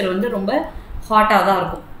அட்மாஸ்பியர் வந்து ரொம்ப ஹாட்டாக தான்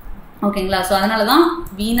இருக்கும். ஓகேங்களா, ஸோ அதனால தான்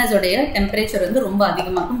வீனஸோடைய டெம்பரேச்சர் வந்து ரொம்ப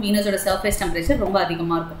அதிகமாக இருக்கும். வீனஸோட சர்ஃபேஸ் டெம்பரேச்சர் ரொம்ப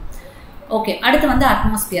அதிகமாக இருக்கும். ஓகே, அடுத்து வந்து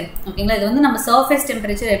அட்மாஸ்பியர். ஓகேங்களா, இது வந்து நம்ம சர்ஃபேஸ்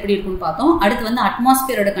டெம்பரேச்சர் எப்படி இருக்குன்னு பார்த்தோம். அடுத்து வந்து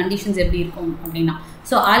அட்மாஸ்பியரோட கண்டிஷன்ஸ் எப்படி இருக்கும் அப்படின்னா,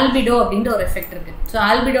 ஸோ ஆல்பிடோ அப்படின்ற ஒரு எஃபெக்ட் இருக்குது. ஸோ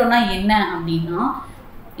ஆல்பிடோனா என்ன அப்படின்னா,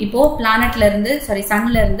 இப்போது பிளானட்லேருந்து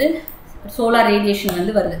சன்லேருந்து சோலார் ரேடியேஷன்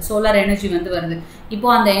வந்து வருது, சோலார் எனர்ஜி வந்து வருது. இப்போ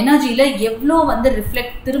அந்த எனர்ஜியில் எவ்வளோ வந்து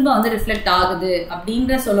திரும்ப வந்து ரிஃப்ளெக்ட் ஆகுது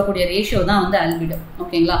அப்படின்ற சொல்லக்கூடிய ரேஷியோ தான் வந்து ஆல்பிடோ.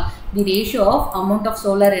 ஓகேங்களா, தி ratio of amount of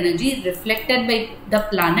solar energy reflected by the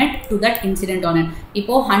planet to that incident on it.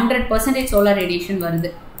 இப்போது 100% சோலார் ரேடியேஷன்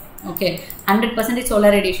வருது. ஓகே, 100%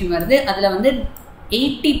 சோலார் ரேடியேஷன் வருது, அதில் வந்து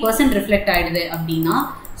 80% ரிஃப்ளெக்ட் ஆகிடுது அப்படின்னா,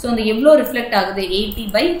 ஸோ அந்த எவ்வளோ ரிஃப்ளெக்ட் ஆகுது,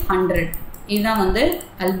 80/100, இதுதான் வந்து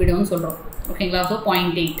ஆல்பிடோன்னு சொல்கிறோம். ஓகேங்களா, ஸோ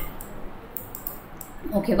 0.8.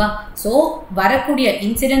 ஓகேவா, ஸோ வரக்கூடிய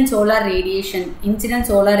incident solar radiation, incident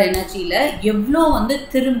solar எனர்ஜியில் எவ்வளோ வந்து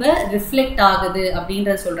திரும்ப ரிஃப்ளெக்ட் ஆகுது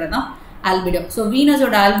அப்படின்றத சொல்கிறது தான் ஆல்பிடோ. ஸோ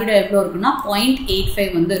வீனஸோட ஆல்பிடோ எவ்வளோ இருக்குன்னா 0.85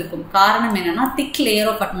 வந்து இருக்கும். காரணம் என்னன்னா, திக் லேயர்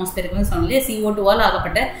ஆஃப் அட்மாஸ்பியர் இருக்குன்னு சொன்னாலே CO2வால்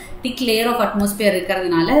ஆகப்பட்ட திக் லேயர் ஆஃப் அட்மாஸ்பியர்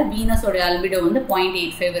இருக்கிறதுனால வீனஸோட ஆல்பிடோ வந்து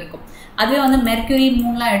 0.85 இருக்கும். அதுவே வந்து மெர்க்யூரி,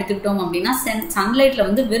 மூன்லாம் எடுத்துக்கிட்டோம் அப்படின்னா சன்லைட்டில்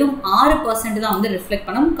வந்து வெறும் 6% தான் வந்து ரிஃப்ளெக்ட்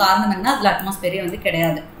பண்ணும். காரணம் என்ன, அதில் அட்மாஸ்பியரே வந்து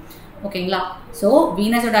கிடையாது. ஓகேங்களா, ஸோ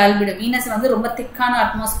வீனஸோட ஆல்பிடோ, வீனஸ் வந்து ரொம்ப திக்கான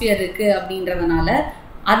அட்மாஸ்பியர் இருக்குது அப்படின்றதுனால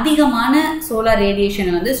அதிகமான சோலார் ரேடியேஷன்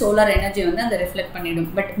வந்து சோலார் எனர்ஜி வந்து அந்த ரிஃப்ளெக்ட் பண்ணிடும்.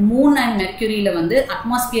 பட் மூன் அண்ட் மெர்க்யூரியில் வந்து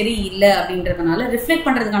அட்மாஸ்பியரே இல்லை அப்படின்றதுனால ரிஃப்ளெக்ட்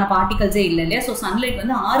பண்ணுறதுக்கான பார்ட்டிகல்ஸே இல்லை இல்லையா. ஸோ சன்லைட்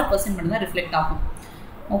வந்து 6% மட்டும் தான் ரிஃப்ளெக்ட் ஆகும்.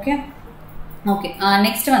 ஓகே,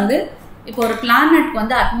 நெக்ஸ்ட் வந்து இப்போ ஒரு பிளானட்க்கு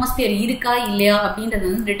வந்து அட்மாஸ்பியர் இருக்கா இல்லையா அப்படின்றது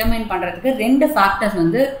வந்து டிட்டர்மைன் பண்ணுறதுக்கு 2 ஃபேக்டர்ஸ்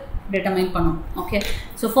வந்து determine பண்ணும். ஓகே,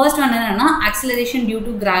 ஸோ ஃபர்ஸ்ட் ஒன் என்னன்னா acceleration due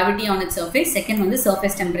to gravity on its surface, second வந்து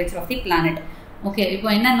surface temperature of the planet. Okay, இப்போ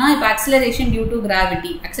என்னன்னா, இப்போ acceleration due to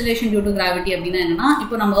gravity அப்படின்னா என்னன்னா,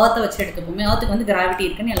 இப்போ நம்ம ஏர்த்தை வச்சு எடுத்துப்போமே, ஏர்த்துக்கு வந்து கிராவிட்டி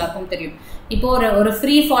இருக்குன்னு எல்லாருக்கும் தெரியும். இப்போ ஒரு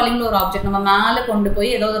ஃப்ரீ ஃபாலிங்ல ஒரு ஆப்ஜெக்ட் நம்ம மேலே கொண்டு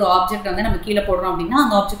போய் ஏதாவது ஒரு ஆப்ஜெக்ட் வந்து நம்ம கீழே போடுறோம் அப்படின்னா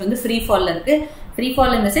அந்த ஆப்ஜெக்ட் வந்து ஃப்ரீ ஃபாலில் இருக்குது. ஃப்ரீ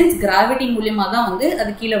ஃபால் இந்த சென்ஸ் கிராவிட்டி மூலியமாக தான் வந்து அது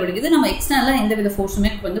கீழே விழுகுது. நம்ம எக்ஸ்டர்னலாக எந்த வித ஃபோர்ஸுமே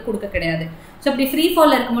வந்து கொடுக்க கிடையாது. ஸோ அப்படி ஃப்ரீ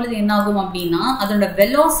ஃபாலில் இருக்கும்பொழுது என்ன ஆகும் அப்படின்னா, அதோட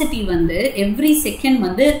வெலாசிட்டி வந்து எவ்ரி செகண்ட்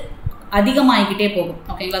வந்து அதிகமாகிக்கிட்டே போகும்.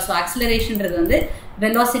 ஓகேங்களா, ஸோ ஆக்சிலரேஷன்றது வந்து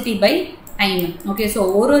velocity by time. Okay, so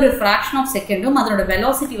ஒரு ஃப்ராக்ஷன் ஆஃப் செகண்டும் அதோட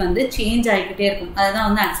வெலாசிட்டி வந்து சேஞ்ச் ஆகிக்கிட்டே இருக்கும். அதுதான்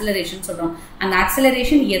வந்து ஆக்சிலரேஷன் சொல்கிறோம். அந்த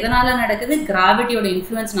ஆக்சிலரேஷன் எதனால் நடக்குது, கிராவிட்டியோட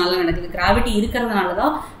இன்ஃப்ளூயன்ஸ்னால நடக்குது. கிராவிட்டி இருக்கிறதுனால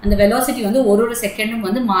தான் அந்த வெலாசிட்டி வந்து ஒரு செகண்டும்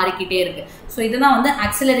வந்து மாறிக்கிட்டே இருக்குது. ஸோ இதுதான் வந்து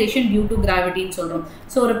ஆக்சிலரேஷன் டியூ டு கிராவிட்டின்னு சொல்கிறோம்.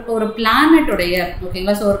 ஸோ ஒரு பிளானட்டோடைய,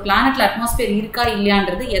 ஓகேங்களா, ஸோ ஒரு பிளானட்டில் அட்மாஸ்பியர் இருக்கா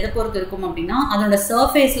இல்லையான்றது எதை பொறுத்து இருக்கும் அப்படின்னா, அதோட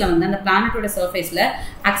சர்ஃபேஸில் வந்து அந்த பிளானட்டோட சர்ஃபேஸில்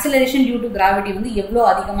ஆக்சிலரேஷன் டியூ டு கிராவிட்டி வந்து எவ்வளோ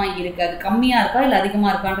அதிகமாக இருக்குது, அது கம்மியாக இருக்கா இல்லை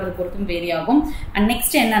அதிகமாக இருக்கான்றது பொறுத்தும் வேரி ஆகும். அண்ட்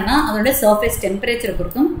நெக்ஸ்ட் என்னன்னா, அதோட சர்ஃபேஸ் டெம்பரேச்சர்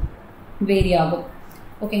பொறுத்தும் வேரி ஆகும்.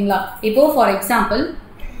 ஓகேங்களா, இப்போ ஃபார்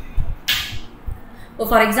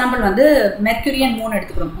எக்ஸாம்பிள் வந்து மெர்க்யூரி அண்ட் மூன்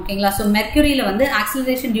எடுத்துக்கிறோம். ஓகேங்களா, ஸோ மெர்க்யூரியில் வந்து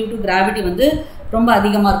ஆக்சிலரேஷன் டியூ டு கிராவிட்டி வந்து ரொம்ப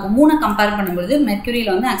அதிகமாக இருக்கும். மூணை கம்பேர் பண்ணும்போது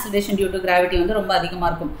மெர்க்யூரியில் வந்து ஆக்சிலரேஷன் டியூ டு கிராவிட்டி வந்து ரொம்ப அதிகமாக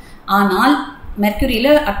இருக்கும். ஆனால் மெர்க்யூரியில்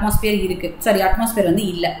அட்மாஸ்பியர் வந்து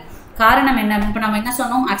இல்லை. காரணம் என்ன, இப்போ நம்ம என்ன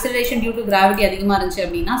சொன்னோம், ஆக்சிலரேஷன் டியூ டு கிராவிட்டி அதிகமாக இருந்துச்சு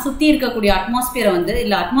அப்படின்னா சுற்றி இருக்கக்கூடிய அட்மாஸ்பியரை வந்து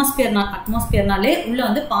இல்லை அட்மாஸ்பியர்னாலே உள்ள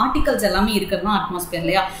வந்து பார்ட்டிகல்ஸ் எல்லாமே இருக்கிறது தான் அட்மாஸ்பியர்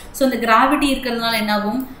இல்லையா. ஸோ இந்த கிராவிட்டி இருக்கிறதுனால என்ன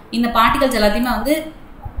ஆகும், இந்த பார்ட்டிகல்ஸ் எல்லாத்தையுமே வந்து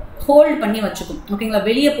ஹோல்ட் பண்ணி வச்சுக்கும். ஓகேங்களா,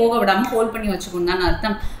 வெளியே போக விடாமல் ஹோல்ட் பண்ணி வச்சுக்கும் தான்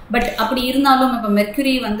அர்த்தம். பட் அப்படி இருந்தாலும் இப்போ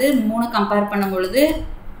மெர்க்யூரி வந்து மூணு கம்பேர் பண்ணும் பொழுது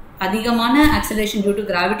அதிகமான ஆக்சிலரேஷன் டியூ டு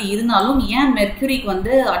கிராவிட்டி இருந்தாலும் ஏன் மெர்க்யூரிக்கு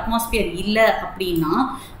வந்து அட்மாஸ்பியர் இல்லை அப்படின்னா,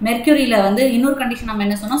 மெர்க்யூரியில் வந்து இன்னொரு கண்டிஷன் நம்ம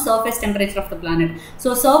என்ன சொன்னோம், surface temperature of the planet.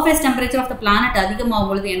 So surface temperature of the planet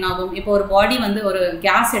அதிகமாகும் பொழுது என்ன ஆகும், இப்போ ஒரு பாடி வந்து ஒரு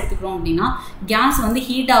கேஸ் எடுத்துக்கிறோம் அப்படின்னா கேஸ் வந்து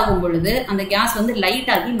ஹீட் ஆகும் பொழுது அந்த கேஸ் வந்து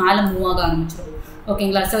லைட் ஆகி மேலே மூவ் ஆக ஆரம்பிச்சிடும்.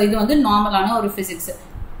 ஓகேங்களா, ஸோ இது வந்து நார்மலான ஒரு ஃபிசிக்ஸ்.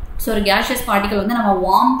 ஸோ ஒரு கேஷியஸ் பார்ட்டிகல் வந்து நம்ம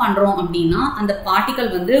வார்ம் பண்ணுறோம் அப்படின்னா அந்த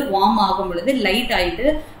பார்ட்டிகல் வந்து வார்ம் ஆகும் பொழுது லைட் ஆகிட்டு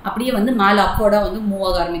அப்படியே வந்து மேலே அப்வர்டாக வந்து மூவ்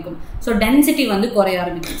ஆக ஆரம்பிக்கும். ஸோ டென்சிட்டி வந்து குறைய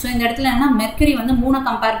ஆரம்பிக்கும். ஸோ இந்த இடத்துல என்ன, மெர்க்யூரி வந்து மூணை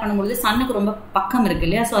கம்பேர் பண்ணும்பொழுது சன்னுக்கு ரொம்ப பக்கம் இருக்கு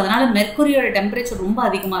இல்லையா. ஸோ அதனால மெர்க்யூரியோட டெம்பரேச்சர் ரொம்ப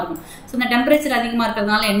அதிகமாக இருக்கும். ஸோ இந்த டெம்பரேச்சர் அதிகமாக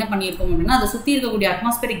இருக்கிறதுனால என்ன பண்ணியிருக்கோம் அப்படின்னா, அதை சுற்றி இருக்கக்கூடிய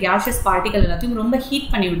அட்மாஸ்பியரிக் கேஷியஸ் பார்ட்டிகல் எல்லாத்தையும் ரொம்ப ஹீட்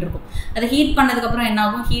பண்ணி விட்டுருக்கும். அதை ஹீட் பண்ணதுக்கப்புறம் என்ன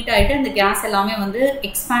ஆகும், ஹீட் ஆகிட்டு அந்த கேஸ் எல்லாமே வந்து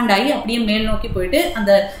எக்ஸ்பேண்ட் ஆகி அப்படியே மேல் நோக்கி போயிட்டு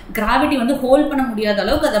அந்த கிராவிட்டி வந்து ஹோல்ட் பண்ண முடியாத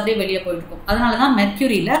அளவுக்கு அது அப்படியே அப்படியே வெளியே போயிட்டு இருக்கும். அதனால தான்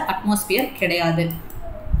மெர்க்யூரியில் அட்மாஸ்பியர் கிடையாது.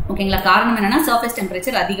 ஓகேங்களா? காரணம் என்னன்னா சர்ஃபேஸ்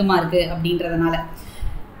டெம்பரேச்சர் அதிகமாக இருக்குது அப்படின்றதுனால.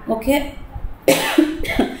 ஓகே.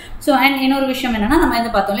 ஸோ அண்ட் இன்னொரு விஷயம் என்னன்னா, நம்ம என்ன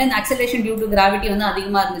பார்த்தோம்ல, இந்த ஆக்சலரேஷன் டியூ டு கிராவிட்டி வந்து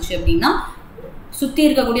அதிகமாக இருந்துச்சு அப்படின்னா சுற்றி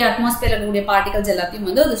இருக்கக்கூடிய அட்மாஸ்பியர் இருக்கக்கூடிய பார்ட்டிகல்ஸ் எல்லாத்தையும்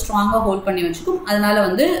வந்து அது ஸ்ட்ராங்காக ஹோல்ட் பண்ணி வச்சுக்கும். அதனால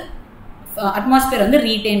வந்து அட்மாஸ்பியர் வந்து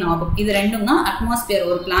ரீட்டைன் ஆகும். இது ரெண்டும் தான் அட்மாஸ்பியர்,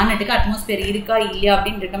 ஒரு பிளானட்டுக்கு அட்மாஸ்பியர் இருக்கா இல்லையா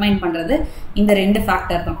அப்படின்னு டிட்டர்மைன் பண்ணுறது இந்த 2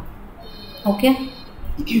 ஃபேக்டர் தான். Okay.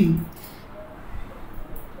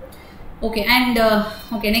 Okay and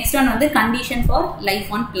okay next one வந்து condition for life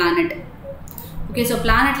on planet. Okay, so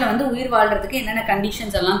பிளானெட்டில் வந்து உயிர் வாழ்கிறதுக்கு என்னென்ன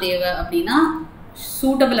கண்டிஷன்ஸ் எல்லாம் தேவை அப்படின்னா,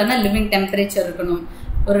 சூட்டபிளான லிவிங் டெம்பரேச்சர் இருக்கணும்,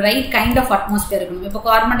 ஒரு ரைட் கைண்ட் ஆஃப் அட்மாஸ்பியர் இருக்கணும். இப்போ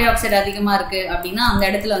கார்பன் டை ஆக்சைடு அதிகமாக இருக்குது அப்படின்னா அந்த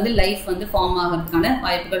இடத்துல வந்து லைஃப் வந்து ஃபார்ம் ஆகிறதுக்கான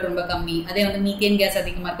வாய்ப்புகள் ரொம்ப கம்மி. அதே வந்து மீத்தேன் கேஸ்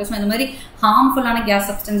அதிகமாக இருக்குது. ஸோ இந்த மாதிரி ஹார்ம்ஃபுல்லான கேஸ்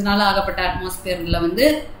சப்ஸ்டன்ஸ்னால ஆகப்பட்ட அட்மாஸ்பியரில் வந்து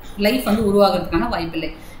லைஃப் வந்து உருவாகிறதுக்கான வாய்ப்பு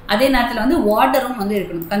இல்லை. அதே நேரத்தில் வந்து வாட்டரும் வந்து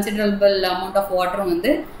இருக்கணும், கன்சிடரபிள் அமௌண்ட் ஆஃப் வாட்டரும்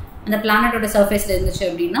வந்து அந்த பிளானட்டோட சர்ஃபேஸில் இருந்துச்சு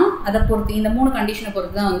அப்படின்னா அதை பொறுத்து, இந்த 3 கண்டிஷனை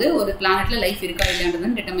பொறுத்து தான் வந்து ஒரு பிளானெட்டில் லைஃப் இருக்கா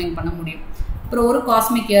இல்லையான்றதுன்னு டிட்டர்மைன் பண்ண முடியும். அப்புறம் ஒரு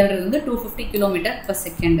காஸ்மிக் இயர் வந்து 250 km/s.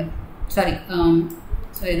 சாரி,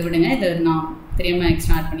 ஸோ இது விடுங்க, இது நான் தெரியாமல்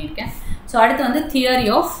எக்ஸ்ட்ரா ஆட் பண்ணியிருக்கேன். ஸோ அடுத்து வந்து theory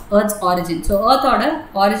of earths origin. So எர்த்தோட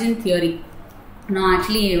origin theory நான்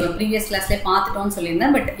ஆக்சுவலி ப்ரீவியஸ் கிளாஸ்லேயே பார்த்துட்டோன்னு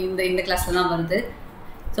சொல்லியிருந்தேன், பட் இந்த கிளாஸில் தான் வருது.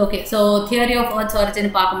 So okay, so theory of earths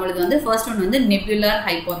origin பார்க்கும்பொழுது வந்து ஃபர்ஸ்ட் ஒன் வந்து நெபுலர்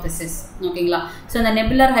ஹைப்போதசிஸ். ஓகேங்களா? ஸோ இந்த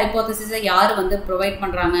நெபுலர் ஹைப்போதசிஸை யார் வந்து ப்ரொவைட்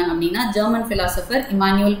பண்ணுறாங்க அப்படின்னா ஜெர்மன் ஃபிலாசபர்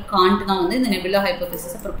இமானுவேல் காண்ட் தான் வந்து இந்த நெபுலர்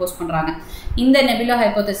ஹைப்போதசிஸை ப்ரப்போஸ் பண்ணுறாங்க. இந்த நெபுலர்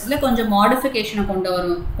ஹைப்போதசிஸில் கொஞ்சம் மாடிஃபிகேஷனை கொண்டு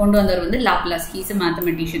வந்தவர் வந்து லாப்லாஸ். He's a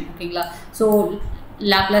mathematician. ஓகேங்களா? So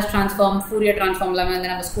Laplace transform, Fourier transform எல்லாமே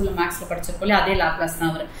வந்து நம்ம ஸ்கூலில் மேக்ஸில் படிச்சிருப்போம், அதே லாப்லாஸ்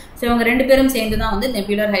தான் அவர். ஸோ இவங்க 2 பேரும் சேர்ந்து தான் வந்து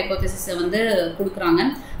நெபுலர் ஹைப்போதசிஸை வந்து கொடுக்குறாங்க.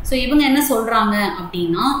 ஸோ இவங்க என்ன சொல்கிறாங்க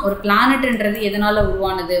அப்படின்னா, ஒரு பிளானட்ன்றது எதனால்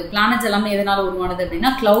உருவானது, பிளானட்ஸ் எல்லாமே எதனால் உருவானது அப்படின்னா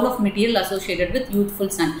cloud of material associated with youthful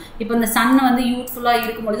Sun. இப்போ இந்த சன் வந்து யூத்ஃபுல்லாக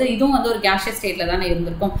இருக்கும் பொழுது இதுவும் வந்து ஒரு கேஷியஸ் ஸ்டேட்டில் தானே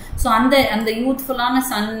இருந்திருக்கும். ஸோ அந்த யூத்ஃபுல்லான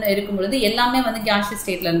சன் இருக்கும் பொழுது எல்லாமே வந்து கேஷியஸ்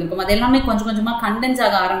ஸ்டேட்டில் இருந்திருக்கும். அது எல்லாமே கொஞ்சம் கொஞ்சமாக கண்டென்ஸ்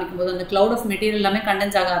ஆக ஆரம்பிக்கும் போது, அந்த கிளவுட் ஆஃப் மெட்டீரியல் எல்லாமே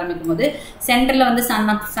கண்டென்ஸ் ஆக ஆரம்பிக்கும் போது சென்டரில் வந்து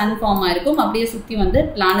சன் ஃபார்ம் ஆயிருக்கும், அப்படியே சுற்றி வந்து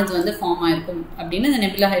பிளானட்ஸ் வந்து ஃபார்ம் ஆயிருக்கும் அப்படின்னு இந்த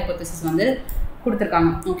நெபுலர் ஹைப்போதசிஸ் வந்து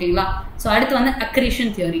கொடுத்துருக்காங்க. ஓகேங்களா? ஸோ அடுத்து வந்து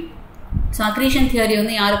accretion theory. So accretion theory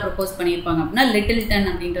வந்து யார் ப்ரப்போஸ் பண்ணியிருப்பாங்க அப்படின்னா லிட்டில்டன்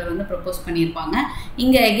அப்படின்றவர் வந்து ப்ரப்போஸ் பண்ணியிருப்பாங்க.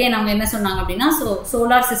 இங்கே எகெயின் அவங்க என்ன சொன்னாங்க அப்படின்னா,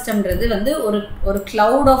 சோலார் சிஸ்டம்ன்றது வந்து ஒரு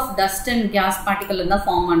cloud of dust and gas particle தான்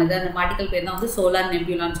ஃபார்ம் ஆனது. அந்த பார்ட்டிகல் பேர் தான் வந்து சோலார்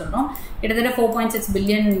நெபியூலான்னு சொல்கிறோம். கிட்டத்தட்ட 4.6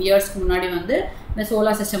 பில்லியன் இயர்ஸ்க்கு முன்னாடி வந்து இந்த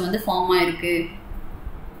சோலார் சிஸ்டம் வந்து ஃபார்ம் ஆயிருக்கு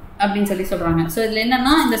அப்படின்னு சொல்கிறாங்க. ஸோ இதில்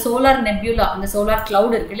என்னன்னா, இந்த சோலார் நெபியூலா, அந்த சோலார்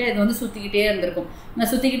கிளவுட் இருக்கு இல்லையா, இது வந்து சுற்றிக்கிட்டே இருந்திருக்கும். இந்த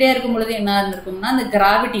சுற்றிக்கிட்டே இருக்கும் பொழுது என்ன இருந்திருக்கும்னா, இந்த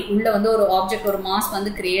கிராவிட்டி உள்ள வந்து ஒரு ஆப்ஜெக்ட், ஒரு மாஸ் வந்து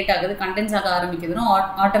கிரியேட் ஆகுது, கண்டென்ஸ் ஆக ஆரம்பிக்குதுன்னா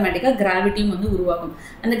ஆட்டோமேட்டிக்காக கிராவிட்டியும் வந்து உருவாகும்.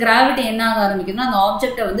 அந்த கிராவிட்டி என்ன ஆக ஆரம்பிக்குதுன்னா, அந்த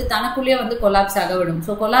ஆப்ஜெக்டை வந்து தனக்குள்ளேயே வந்து கொலாப்ஸ் ஆக விடும்.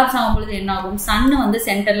 ஸோ கொலாப்ஸ் ஆகும் பொழுது என்ன ஆகும், சன்னு வந்து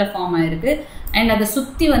சென்டரில் ஃபார்ம் ஆயிருக்கு. அண்ட் அதை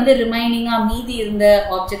சுற்றி வந்து ரிமைனிங்காக மீதி இருந்த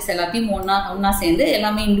ஆப்ஜெக்ட்ஸ் எல்லாத்தையும் ஒன்றா சேர்ந்து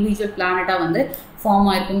எல்லாமே இண்டிவிஜுவல் பிளானட்டாக வந்து ஃபார்ம்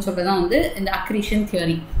ஆயிருக்குன்னு சொல்கிறது தான் வந்து இந்த அக்ரீஷன்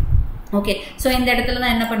தியரி. ஓகே, ஸோ இந்த இடத்துல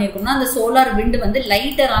தான் என்ன பண்ணியிருக்கோம்னா, அந்த சோலார் விண்டு வந்து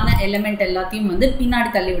லைட்டரான எலிமெண்ட் எல்லாத்தையும் வந்து பின்னாடி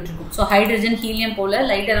தள்ளி விட்டுருக்கும். ஸோ ஹைட்ரஜன், ஹீலியம் போல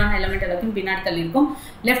லைட்டரான எலிமெண்ட் எல்லாத்தையும் பின்னாடி தள்ளியிருக்கும்.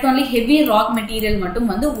 Left only heavy rock material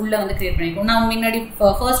மட்டும் வந்து உள்ள வந்து கிரியேட் பண்ணியிருக்கும். நான் முன்னாடி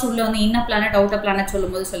ஃபர்ஸ்ட் உள்ள வந்து இன்னர் பிளானட் அவுட்டர் பிளானட்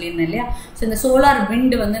சொல்லும்போது சொல்லியிருந்தேன் இல்லையா. ஸோ இந்த சோலார்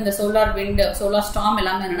விண்டு வந்து இந்த சோலார் ஸ்டார்ம்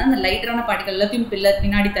எல்லாமே என்னன்னா, இந்த லைட்டரான பார்ட்டிகல் எல்லாத்தையும்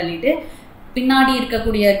பின்னாடி தள்ளிட்டு பின்னாடி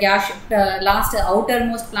இருக்கக்கூடிய லாஸ்ட் அவுட்டர்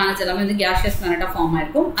மோஸ்ட் பிளானட்ஸ் எல்லாமே வந்து கேஷியஸ் பிளானட்டா ஃபார்ம்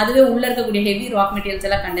ஆயிருக்கும். அதுவே உள்ள இருக்கக்கூடிய ஹெவி ராக் மெட்டீரியல்ஸ்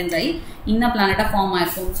எல்லாம் கண்டென்ஸ் ஆகி இன்னர் பிளானட்டா ஃபார்ம்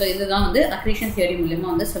ஆயிருக்கும். ஸோ இதுதான் வந்து அக்ரீஷன் தியரி மூலமா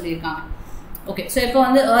வந்து சொல்லியிருக்காங்க. ஓகே, ஸோ இப்போ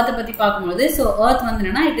வந்து எர்த்தை பற்றி பார்க்கும்போது, ஸோ எர்த் வந்து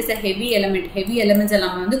என்னன்னா, it is a heavy elements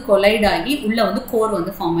எல்லாமே வந்து கொலைட் ஆகி உள்ள வந்து கோர்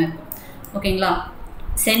வந்து ஃபார்ம் ஆயிருக்கும். ஓகேங்களா?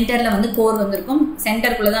 சென்டரில் வந்து கோர் வந்துருக்கும்.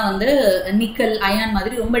 சென்டருக்குள்ளே தான் வந்து நிக்கல், அயான்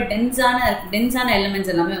மாதிரி ரொம்ப டென்ஸான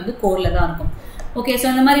எலிமெண்ட்ஸ் எல்லாமே வந்து கோரில் தான் இருக்கும். ஓகே, ஸோ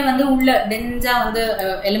இந்த மாதிரி வந்து உள்ள டென்ஸாக வந்து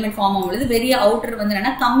எலிமெண்ட் ஃபார்ம் ஆகும்போது வெளியே அவுட்டர் வந்து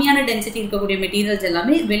என்னன்னா, கம்மியான டென்சிட்டி இருக்கக்கூடிய மெட்டீரியல்ஸ்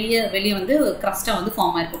எல்லாமே வெளியே வந்து கிரஸ்டாக வந்து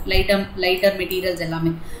ஃபார்ம் ஆயிருக்கும். லைட்டர் மெட்டீரியல்ஸ்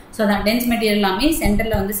எல்லாமே. ஸோ அதான் டென்ஸ் மெட்டீரியல் எல்லாமே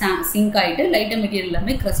சென்டரில் வந்து சிங்க் ஆகிட்டு லைட்டர் மெட்டீரியல்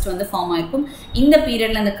எல்லாமே கிரஸ்ட் வந்து ஃபார்ம் ஆயிருக்கும். இந்த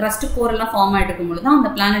பீரியடில் அந்த கிரஸ்ட் கோர் எல்லாம் ஃபார்ம் ஆகிட்டு இருக்கும்போது தான்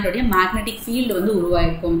அந்த பிளானட்டோடைய மேக்னெட்டிக் ஃபீல்டு வந்து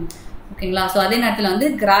உருவாயிருக்கும். ஓகேங்களா? ஸோ அதே நேரத்தில் வந்து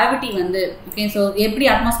கிராவிட்டி வந்து ஓகே, ஸோ எப்படி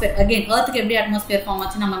அட்மாஸ்பியர் அகெயின் எர்த்துக்கு எப்படி அட்மாஸ்பியர் ஃபார்ம்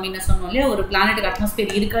ஆச்சு நம்ம முன்ன சொன்னோம் இல்லையா. ஒரு பிளானட்டுக்கு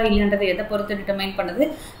அட்மாஸ்பியர் இருக்கா இல்லைன்றதை எதை பொறுத்து டிட்டர்மைன் பண்ணுது,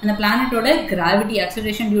 அந்த பிளானட்டோட gravity,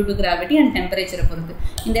 acceleration due to gravity and டெம்பரேச்சரை பொறுத்து.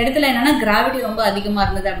 இந்த இடத்துல என்னன்னா, கிராவிட்டி ரொம்ப அதிகமாக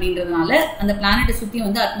இருந்தது அப்படின்றதுனால அந்த பிளானட்டை சுற்றி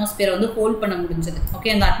வந்து அட்மாஸ்பியரை வந்து ஹோல்ட் பண்ண முடிஞ்சது.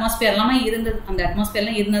 ஓகே, அந்த அட்மாஸ்பியர்லாம்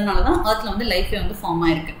இருந்ததுனால தான் எர்த்தில் வந்து லைஃபே வந்து ஃபார்ம்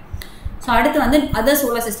ஆயிருக்கு. ஸோ அடுத்து வந்து other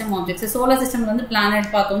solar system objects. Solar system வந்து பிளானட்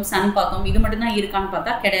பார்த்தோம், சன் பார்த்தோம், இது மட்டும் தான் இருக்கான்னு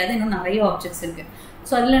பார்த்தா கிடையாது, இன்னும் நிறைய ஆப்ஜெக்ட்ஸ் இருக்கு.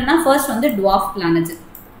 ஸோ அதில் என்ன, ஃபர்ஸ்ட் வந்து டுவார்ஃப் பிளானட்ஸ்.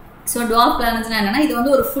 ஸோ டுவார்ஃப் பிளானட்ஸ்னா என்னன்னா இது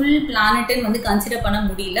வந்து ஒரு ஃபுல் பிளானட்னு வந்து கன்சிடர் பண்ண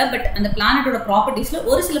முடியல, பட் அந்த பிளானட்டோட ப்ராப்பர்ட்டிஸில்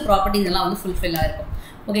ஒரு சில ப்ராப்பர்ட்டிஸ் எல்லாம் வந்து ஃபுல்ஃபில் ஆயிருக்கும்.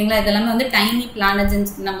 ஓகேங்களா, இதெல்லாமே வந்து டைனி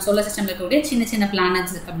பிளானட்ஸ், நம்ம சோலார் சிஸ்டம்ல இருக்கக்கூடிய சின்ன சின்ன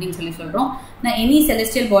பிளானட்ஸ் அப்படின்னு சொல்றோம். Any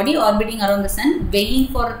celestial body orbiting around the Sun weighing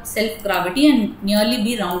for self gravity and nearly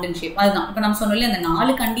B round in shape. அதுதான் இப்போ நம்ம சொன்னோம்ல, அந்த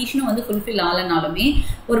 4 கண்டிஷனும் வந்து ஃபுல்ஃபில் ஆகலனாலுமே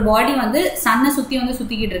ஒரு பாடி வந்து சன்னை சுற்றி வந்து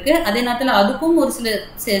சுற்றிக்கிட்டு இருக்கு, அதே நேரத்தில் அதுக்கும் ஒரு சில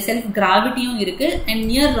செல்ஃப் கிராவிட்டியும் இருக்கு அண்ட்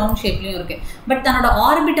நியர் ரவுண்ட் ஷேப்லையும் இருக்கு. பட் தன்னோட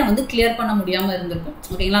ஆர்பிட்டை வந்து கிளியர் பண்ண முடியாமல் இருந்திருக்கும்.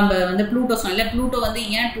 ஓகேங்களா, நம்ம வந்து ப்ளூட்டோ சொன்னல, ப்ளூட்டோ வந்து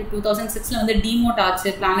ஏன் 2006 வந்து டிமோட்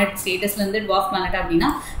ஆச்சு பிளானட் ஸ்டேட்டஸ்ல இருந்து டுவார்ஃப் பிளானட் அப்படின்னா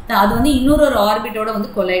அது வந்து இன்னொரு ஆர்பிட்டோட வந்து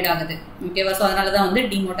கொலைட் ஆகுது. ஓகேவா, ஸோ அதனால தான் வந்து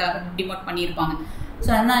டிமோட் பண்ணியிருப்பாங்க. ஸோ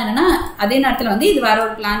அதனால் என்னன்னா அதே நேரத்தில் வந்து இது வேற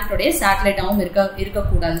ஒரு பிளானட்டோடைய சேட்டலைட்டாகவும்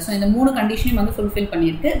இருக்கக்கூடாது. ஸோ இந்த 3 கண்டிஷனையும் வந்து ஃபுல்ஃபில்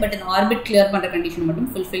பண்ணியிருக்கு, பட் இந்த ஆர்பிட் கிளியர் பண்ணுற கண்டிஷன்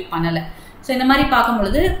மட்டும் ஃபுல்ஃபில் பண்ணலை. ஸோ இந்த மாதிரி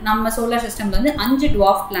பார்க்கும்பொழுது நம்ம சோலார் சிஸ்டம்ல வந்து 5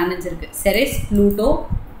 டுவார்ஃப் பிளானட்ஸ் இருக்கு. Ceres, Pluto,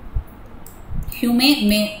 ஹியூமே,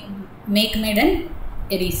 மேக்மேட் and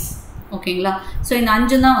எரிஸ். ஓகேங்களா, ஸோ இந்த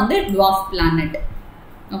 5 தான் வந்து டுவார்ஃப் பிளானட்.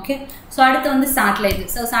 ஓகே, ஸோ அடுத்து வந்து சேட்டலைட்.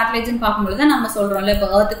 ஸோ சேட்டலைட்ஸ்ன்னு பார்க்கும்போது தான் நம்ம சொல்கிறோம்ல, இப்போ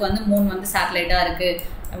ஏர்த்துக்கு வந்து 3 வந்து சேட்டலைட்டாக இருக்குது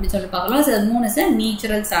அப்படின்னு சொல்லி பார்க்கலாம். So 3 is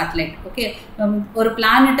natural satellite. Okay, ஒரு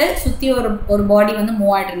பிளானட்டை சுற்றி ஒரு பாடி வந்து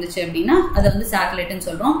மூவ் ஆகிட்டு இருந்துச்சு அப்படின்னா அதை வந்து சேட்டலைட்னு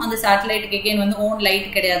சொல்கிறோம். அந்த சேட்டலைட்டுக்கு எகெயின் வந்து ஓன் லைட்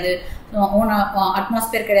கிடையாது, ஓன்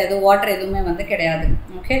அட்மாஸ்பியர் கிடையாது, வாட்டர் எதுவுமே வந்து கிடையாது.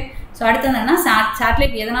 ஓகே, ஸோ அடுத்து என்னன்னா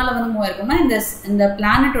சேட்டலைட் எதனால் வந்து மூவ் ஆயிருக்கும்னா இந்த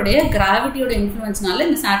பிளானட்டோடைய கிராவிட்டியோட இன்ஃப்ளூயன்ஸ்னால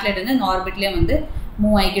இந்த சேட்டலைட் வந்து இந்த ஆர்பிட்லேயே வந்து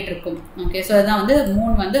மூவ் ஆகிக்கிட்டு இருக்கும். ஓகே, ஸோ அதுதான் வந்து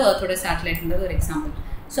மூன் வந்து எர்த்தோட சேட்டலைட்ன்றது ஒரு எக்ஸாம்பிள்.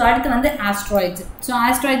 ஸோ அடுத்து வந்து ஆஸ்ட்ராய்ட்ஸ். ஸோ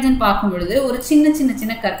ஆஸ்ட்ராய்ட்ஸ்ன்னு பார்க்கும்பொழுது ஒரு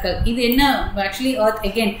சின்ன கற்கள். இது என்ன actually earth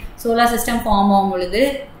again solar system form ஆகும் பொழுது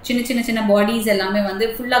சின்ன பாடிஸ் எல்லாமே வந்து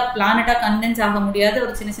ஃபுல்லாக பிளானட்டாக கண்டென்ஸ் ஆக முடியாத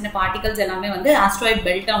ஒரு சின்ன பார்ட்டிகல்ஸ் எல்லாமே வந்து ஆஸ்ட்ராய்ட்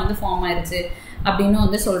பெல்ட்டாக வந்து ஃபார்ம் ஆயிருச்சு அப்படின்னு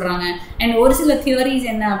வந்து சொல்கிறாங்க. அண்ட் ஒரு சில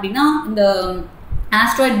தியரிஸ் என்ன அப்படின்னா இந்த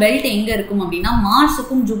ஆஸ்ட்ராய்ட் பெல்ட் எங்கே இருக்கும் அப்படின்னா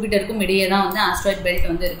மார்ஸுக்கும் ஜூபிட்டருக்கும் இடையே தான் வந்து ஆஸ்ட்ராய்ட் பெல்ட்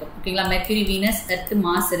வந்து இருக்கும். ஓகேங்களா, மெர்க்குரி, வீனஸ், எர்த்,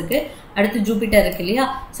 மார்ஸ் இருக்கு, அடுத்து ஜூபிட்டர் இருக்கு இல்லையா.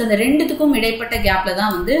 ஸோ இந்த ரெண்டுத்துக்கும் இடைப்பட்ட கேப்ல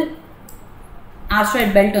தான் வந்து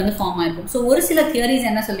ஆஸ்ட்ராய்ட் பெல்ட் வந்து ஃபார்ம் ஆயிருக்கும். ஸோ ஒரு சில தியரிஸ்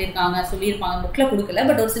என்ன சொல்லியிருப்பாங்க புக்கில் கொடுக்கல,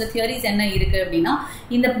 பட் ஒரு சில தியரிஸ் என்ன இருக்கு அப்படின்னா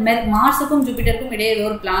இந்த மார்ஸுக்கும் ஜூபிட்டருக்கும் இடையே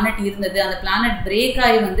ஒரு பிளானட் இருந்தது, அந்த பிளானட் பிரேக்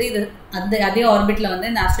ஆகி வந்து இது அதே ஆர்பிட்ல வந்து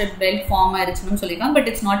இந்த ஆஸ்ட்ராய்ட் பெல்ட் ஃபார்ம் ஆயிருச்சுன்னு சொல்லியிருக்காங்க. But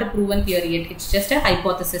it's not a proven theory, it's just a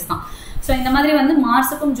hypothesis தான். ஸோ இந்த மாதிரி வந்து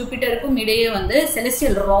மார்ஸுக்கும் ஜூபிட்டருக்கும் இடையே வந்து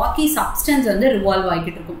செலஸ்டியல் ராக்கி சப்ஸ்டன்ஸ் வந்து ரிவால்வ்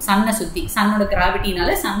ஆகிட்டு இருக்கும் சன்னை சுற்றி. சன்னோட கிராவிட்டினால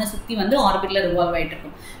சன்னை சுற்றி வந்து ஆர்பிட்ல ரிவால்வ் ஆகிட்டு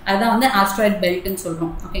இருக்கும். அதுதான் வந்து ஆஸ்ட்ராய்ட் பெல்ட்னு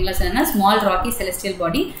சொல்றோம். ஓகேங்களா, சார் என்ன small rakhi celestial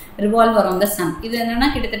body revolve around the Sun. இது என்னன்னா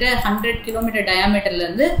கிட்டத்தட்ட 100 கிலோமீட்டர் டயாமீட்டர்ல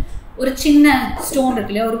இருந்து ஒரு சின்ன ஸ்டோன்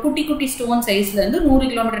இருக்கு இல்லையா, ஒரு குட்டி ஸ்டோன் சைஸ்ல இருந்து 100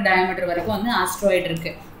 கிலோமீட்டர் டயாமீட்டர் வரைக்கும் வந்து ஆஸ்ட்ராய்டு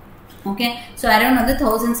இருக்கு. ஓகே, ஸோ அரௌண்ட் வந்து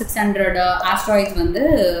 1600 ஆஸ்ட்ராய்ட்ஸ் வந்து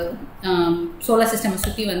சோலார் சிஸ்டம்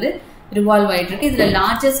சுற்றி வந்து ரிவால்வ் ஆகிட்டு இருக்கு. இதில்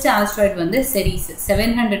லார்ஜஸ்ட் ஆஸ்ட்ராய்ட் வந்து செரிஸ்,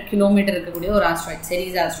 700 கிலோமீட்டர் இருக்கக்கூடிய ஒரு ஆஸ்ட்ராய்ட்,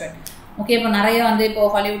 செரிஸ் ஆஸ்ட்ராய்ட். ஓகே, இப்போ நிறைய வந்து இப்போ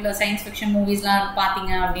ஹாலிவுட்ல சயின்ஸ் ஃபிக்ஷன் மூவிஸ்லாம்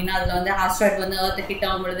பார்த்தீங்க அப்படின்னா அதில் வந்து ஆஸ்ட்ராய்ட் வந்து எர்த்து ஹிட்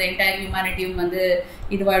ஆகும்பொழுது என்டையர் ஹியூமனிட்டியும் வந்து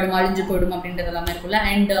இதுவாயிடும், அழிஞ்சு போயிடும் அப்படின்றது எல்லாமே இருக்குல்ல.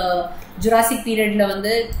 அண்ட் ஜுராசிக் பீரியட்ல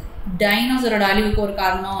வந்து டைனோசரோட அழிவுக்கு ஒரு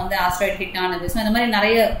காரணம் வந்து ஆஸ்ட்ராய்ட் ஹிட் ஆனது. ஸோ இந்த மாதிரி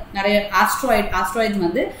நிறைய ஆஸ்ட்ராய்ட்ஸ்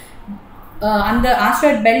வந்து அந்த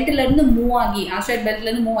ஆஸ்ட்ராய்ட் பெல்ட்ல இருந்து மூவ்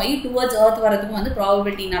ஆகி டுவர்ட்ஸ் எர்த் வரதுக்கும் வந்து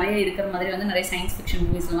ப்ராபபிலிட்டி நிறைய இருக்கிற மாதிரி வந்து நிறைய சயின்ஸ் ஃபிக்ஷன்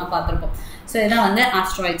மூவிஸ்லாம் பார்த்துருப்போம். ஸோ இதான் வந்து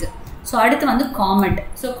ஆஸ்ட்ராய்ட்ஸ். ஸோ அடுத்து வந்து காமெட்.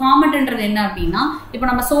 ஸோ காமெட்ன்றது என்ன அப்படின்னா இப்போ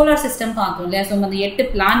நம்ம சோலார் சிஸ்டம் பார்க்கணும் இல்லையா. ஸோ அந்த 8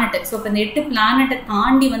 பிளானட். ஸோ இப்போ இந்த 8 பிளானட்டை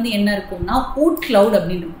தாண்டி வந்து என்ன இருக்கும்னா ஊட் கிளவுட்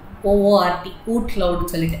அப்படின்னு OORT ஊட்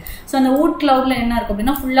கிளவுட்னு சொல்லிட்டு. ஸோ அந்த ஊட் கிளவுட்ல என்ன இருக்கும்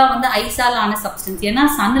அப்படின்னா ஃபுல்லாக வந்து ஐஸால் ஆன சப்ஸ்டன்ஸ். ஏன்னா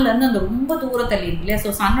சன்னுல இருந்து அந்த ரொம்ப தூரம் தள்ளி இருக்கு இல்லையா. ஸோ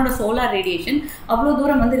சன்னோட சோலார் ரேடியேஷன் அவ்வளோ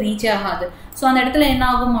தூரம் வந்து ரீச் ஆகாது. ஸோ அந்த இடத்துல என்ன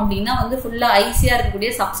ஆகும் அப்படின்னா வந்து ஃபுல்லாக ஐஸியாக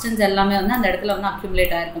இருக்கக்கூடிய சப்ஸ்டன்ஸ் எல்லாமே வந்து அந்த இடத்துல வந்து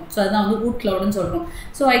அக்யூமுலேட் ஆயிருக்கும். ஸோ அதுதான் வந்து ஊட் கிளவுட்னு சொல்கிறோம்.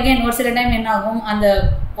 ஸோ அகைன் ஒரு சில டைம் என்ன ஆகும், அந்த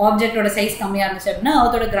ஆப்ஜெக்டோட சைஸ் கம்மியாக இருந்துச்சு அப்படின்னா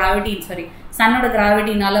அதோட சன்னோட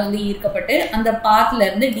கிராவிட்டினால வந்து ஈர்க்கப்பட்டு அந்த பாத்ல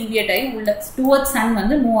இருந்து டிவியேட் ஆகி உள்ள டுவர்ட்ஸ் சன்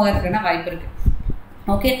வந்து மூவ் ஆகிறதுக்கான வாய்ப்பு இருக்கு.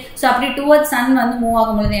 ஓகே, ஸோ அப்படி டுவர்ட்ஸ் சன் வந்து மூவ்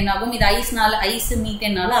ஆகும்போது என்ன ஆகும், இது ஐஸ்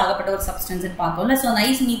மீத்தேனால ஆகப்பட்ட ஒரு சப்ஸ்டன்ஸ் பார்த்தோம்ல. ஸோ அந்த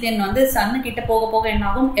ஐஸ் மீத்தேன் வந்து சன்னு கிட்ட போக என்ன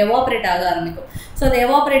ஆகும், எவாபரேட் ஆக ஆரம்பிக்கும். ஸோ அது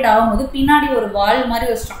எவாபரேட் ஆகும்போது பின்னாடி ஒரு வால்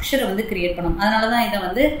மாதிரி ஒரு ஸ்ட்ரக்சரை வந்து கிரியேட் பண்ணும். அதனால தான் இதை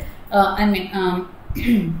வந்து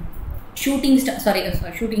ஷூட்டிங்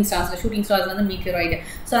ஸ்டார்ஸ் வந்து மீட்டியராய்டு.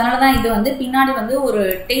 ஸோ அதனால தான் இது வந்து பின்னாடி வந்து ஒரு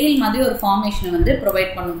டெய்ல் மாதிரி ஒரு ஃபார்மேஷனை வந்து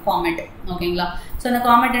ப்ரொவைட் பண்ணும் காமெட். ஓகேங்களா, ஸோ அந்த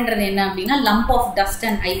காமெட்ன்றது என்ன அப்படின்னா lump of dust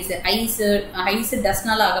and ice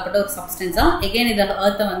டஸ்ட்னால ஆகப்பட்ட ஒரு சப்ஸ்டன்ஸா. எகைன் இதை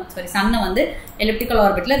சன்னை வந்து எலிப்டிக்கல்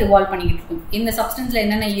ஆர்பிட்ல ரிவால்வ் பண்ணிக்கிட்டு இருக்கும். இந்த சப்ஸ்டன்ஸ்ல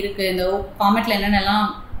என்னென்ன இருக்கு, இந்த காமெட்ல என்னென்னலாம்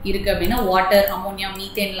இருக்குது அப்படின்னா வாட்டர், அமோனியா,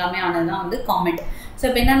 மீத்தேன் எல்லாமே ஆனது தான் வந்து காமெட். ஸோ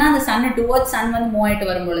இப்போ என்னன்னா அந்த சன் டுவர்ட்ஸ் சன் வந்து மூவ் ஆகிட்டு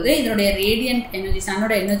வரும்பொழுது இதனுடைய ரேடியன்ட் எனர்ஜி,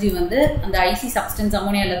 சன்னோட எனர்ஜி வந்து அந்த ஐசி சப்ஸ்டன்ஸ்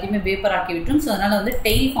அமோனியா எல்லாத்தையுமே வேப்பர் ஆக்கி விட்டுரும். ஸோ அதனால் வந்து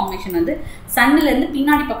டெய்ல் ஃபார்மேஷன் வந்து சன்னிலேருந்து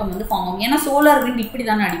பின்னாடி பக்கம் வந்து ஃபார்ம் ஆகும். ஏன்னா சோலார் விண்ட் இப்படி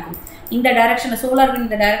தானே அடிக்கும், இந்த டைரக்ஷனில் சோலார் விண்ட்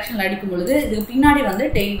இந்த டைரக்ஷனில் அடிக்கும் பொழுது இதுக்கு பின்னாடி வந்து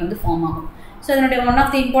டெய்ல் வந்து ஃபார்ம் ஆகும். ஸோ இதனுடைய one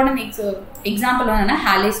of the important example வந்து என்னன்னா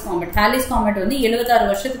ஹாலிஸ் காமெட். ஹாலிஸ் காமெட் வந்து 76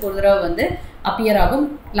 வருஷத்துக்கு ஒரு தடவை வந்து அப்பியர் ஆகும்.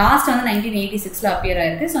 லாஸ்ட் வந்து 1986 அப்பியர்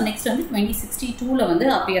ஆயிருக்கு. ஸோ நெக்ஸ்ட் வந்து 2062 வந்து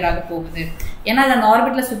அப்பியர் ஆக போகுது. ஏன்னா அது அந்த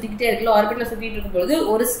ஆர்பிட்ல சுற்றிக்கிட்டே இருக்குல்ல, ஆர்பிட்ல சுற்றிட்டு இருக்கும்போது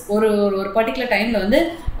ஒரு பர்டிகுலர் டைம்ல வந்து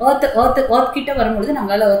எர்த் கிட்ட வரும்பொழுது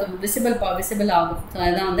நம்மளால விசிபிள் ஆகும். ஸோ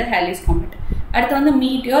அதுதான் வந்து ஹாலிஸ் காமெட். அடுத்து வந்து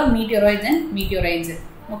மீட்டியோராய்ட்ஸ் அண்ட் மீட்டியோரைட்ஸ்.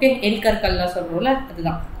 ஓகே, எரிக்கற்கள்லாம் சொல்றோம்ல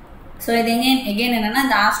அதுதான். ஸோ இது எகெயின் என்னன்னா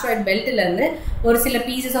இந்த ஆஸ்ட்ராய்ட் பெல்ட்லேருந்து ஒரு சில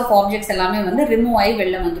பீசஸ் ஆஃப் ஆப்ஜெக்ட்ஸ் எல்லாமே வந்து ரிமூவ் ஆகி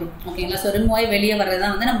வெளில வந்துடும். ஓகேங்களா, ஸோ ரிமூவ் ஆகி வெளியே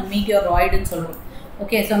வர்றதான் வந்து நம்ம மீட்டியோராய்டுன்னு சொல்கிறோம்.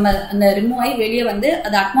 ஓகே, ஸோ அந்த ரிமூவ் ஆகி வெளியே வந்து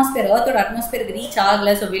அது எர்த்தோட அட்மாஸ்பியருக்கு ரீச்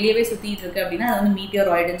ஆகலை, ஸோ வெளியவே சுற்றிட்டு இருக்கு அப்படின்னா அது வந்து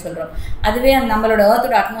மீட்டியோராய்டுன்னு சொல்கிறோம். அதுவே நம்மளோட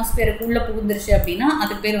எர்த்தோட அட்மாஸ்பியருக்கு உள்ளே புகுந்துருச்சு அப்படின்னா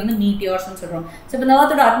அதுக்கு பேர் வந்து மீட்டியோர்ஸ்ன்னு சொல்கிறோம். ஸோ இப்போ இந்த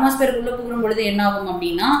எர்த்தோட அட்மாஸ்பியருக்கு உள்ளே புகுறும் பொழுது என்ன ஆகும்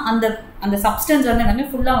அப்படின்னா அந்த சப்ஸ்டன்ஸ் வந்து எல்லாமே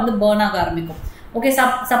ஃபுல்லாக வந்து பேர்ன் ஆக ஆரம்பிக்கும். ஓகே,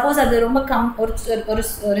 சப்போஸ் அது ரொம்ப ஒரு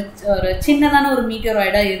சின்னதான ஒரு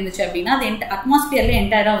மீட்டியோராய்டாக இருந்துச்சு அப்படின்னா அது அட்மாஸ்பியர்ல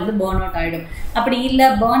என்டையராக வந்து பேர்ன் அவுட் ஆகிடும். அப்படி இல்லை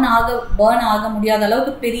பேர்ன் ஆக முடியாத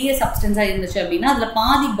அளவுக்கு பெரிய சப்ஸ்டன்ஸாக இருந்துச்சு அப்படின்னா அதில்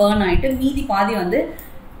பாதி பேர்ன் ஆகிட்டு மீதி பாதி வந்து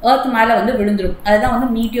எர்த் மேலே வந்து விழுந்துடும். அதுதான்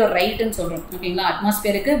வந்து மீட்டியோரைட்னு சொல்கிறோம். ஓகேங்களா,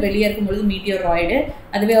 அட்மாஸ்பியருக்கு வெளியே இருக்கும்பொழுது மீட்டியோராய்டு,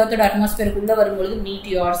 அதுவே எர்த்தோட அட்மாஸ்பியருக்கு உள்ளே வரும்பொழுது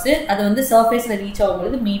மீட்டியோர்ஸ், அது வந்து சர்ஃபேஸில் ரீச்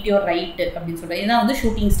ஆகும்பொழுது மீட்டியோரைட் அப்படின்னு சொல்கிறோம். இதுதான் வந்து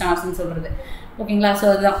ஷூட்டிங் ஸ்டார்ஸ்ன்னு சொல்கிறது. ஓகேங்களா, ஸோ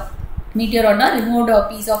அதுதான் meteoroid removed a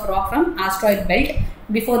piece of rock from asteroid belt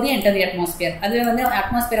before they enter the atmosphere. அதுவே வந்து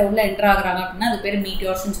அட்மாஸ்பியரை உள்ள என்டர் ஆகுறாங்க அப்படின்னா அது பேர்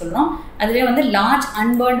மீட்டியோர்ஸ்னு சொல்கிறோம். அதுவே வந்து லார்ஜ்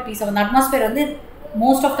அன்பர்ன்ட் பீஸ் ஆஃப் அந்த அட்மாஸ்பியர் வந்து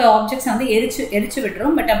மோஸ்ட் ஆஃப் த ஆப்ஜெக்ட்ஸ் வந்து எரிச்சு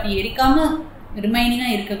விட்டுரும். பட் அப்படி எரிக்காம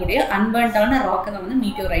ரிமைனிங்காக இருக்கக்கூடிய அன்பர்ன்டான ராக்கை தான் வந்து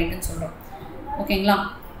மீட்டியோரைட்னு சொல்கிறோம். ஓகேங்களா,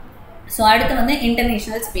 ஸோ அடுத்து வந்து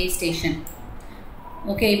இன்டர்நேஷ்னல் ஸ்பேஸ் ஸ்டேஷன்.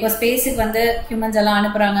 ஓகே, இப்போ ஸ்பேஸுக்கு வந்து ஹியூமன்ஸ் எல்லாம்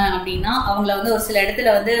அனுப்புகிறாங்க அப்படின்னா அவங்கள வந்து ஒரு சில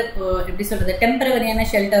இடத்துல வந்து எப்படி சொல்கிறது டெம்பரவரியான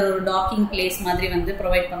ஷெல்டர், ஒரு டாக்கிங் பிளேஸ் மாதிரி வந்து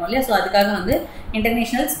ப்ரொவைட் பண்ணுவோம் இல்லையா. ஸோ அதுக்காக வந்து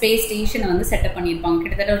இன்டர்நேஷ்னல் ஸ்பேஸ் ஸ்டேஷனை வந்து செட்டப் பண்ணியிருப்பாங்க.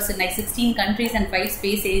 கிட்டத்தட்ட ஒரு 16 countries and 5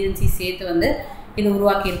 ஸ்பேஸ் ஏஜென்சிஸ் சேர்த்து வந்து இது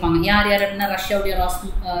உருவாக்கியிருப்பாங்க. யார் அப்படின்னா ரஷ்யாவுடைய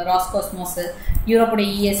ராஸ்காஸ்மோஸ், யூரோப்புடைய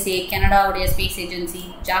ESA, கனடாவுடைய space agency,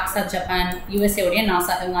 JAXA Japan, யூஎஸ்ஏவுடைய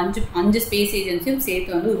NASA, இவங்க 5 ஸ்பேஸ் ஏஜென்சியும்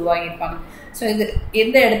சேர்த்து வந்து உருவாகியிருப்பாங்க. ஸோ இது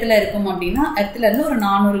எந்த இடத்துல இருக்கும் அப்படின்னா எர்த்துலேருந்து ஒரு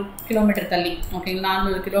 400 கிலோமீட்டர் தள்ளி. ஓகேங்களா,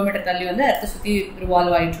 400 கிலோமீட்டர் தள்ளி வந்து எர்த்தை சுற்றி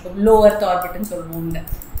ரிவால்வ் ஆகிட்டு இருக்கும். லோ எர்த் ஆர்பிட்னு சொல்லுவோம் இந்த.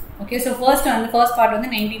 ஓகே, ஸோ ஃபர்ஸ்ட் பார்ட் வந்து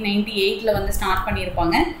 1998 வந்து ஸ்டார்ட்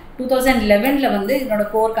பண்ணியிருப்பாங்க. 2011 வந்து இதனோட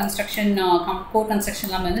கோர்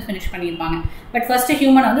கன்ஸ்ட்ரக்ஷன்லாம் வந்து ஃபினிஷ் பண்ணியிருப்பாங்க. பட் ஃபர்ஸ்ட்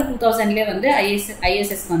ஹியூமன் வந்து 2000 வந்து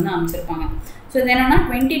ஐஎஸ்எஸ் வந்து அமைச்சிருப்பாங்க. ஸோ இது என்னன்னா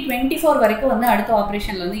 2024 வரைக்கும் வந்து அடுத்த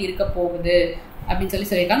ஆப்ரேஷனில் வந்து இருக்க போகுது அப்படின்னு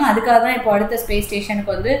சொல்லியிருக்காங்க. அதுக்காக தான் இப்போ அடுத்த ஸ்பேஸ்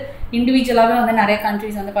ஸ்டேஷனுக்கு வந்து இண்டிவிஜுவலாகவே வந்து நிறைய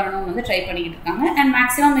கண்ட்ரிஸ் வந்து பண்ணணும்னு வந்து ட்ரை பண்ணிக்கிட்டு இருக்காங்க. அண்ட்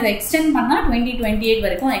மேக்ஸிமம் இதை எக்ஸ்டெண்ட் பண்ணால் 2028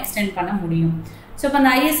 வரைக்கும் எக்ஸ்டெண்ட் பண்ண முடியும். ஸோ இப்போ அந்த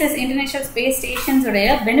ஐஎஸ்எஸ் இன்டர்நேஷனல் ஸ்பேஸ் ஸ்டேஷன்ஸோடைய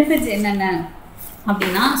பெனிஃபிட்ஸ் என்னென்ன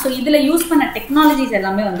அப்படின்னா, ஸோ இதில் யூஸ் பண்ண டெக்னாலஜிஸ்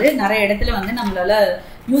எல்லாமே வந்து நிறைய இடத்துல வந்து நம்மளால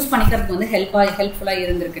யூஸ் பண்ணிக்கிறதுக்கு வந்து ஹெல்ப்ஃபுல்லாக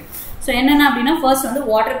இருந்திருக்கு. ஸோ என்னென்ன அப்படின்னா ஃபர்ஸ்ட் வந்து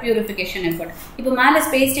வாட்டர் பியூரிஃபிகேஷன் எஃபர்ட். இப்போ மேலே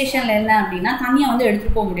ஸ்பேஸ் ஸ்டேஷனில் என்ன அப்படின்னா தண்ணியை வந்து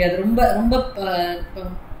எடுத்துகிட்டு போக முடியாது, ரொம்ப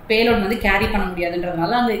பேலோட் வந்து கேரி பண்ண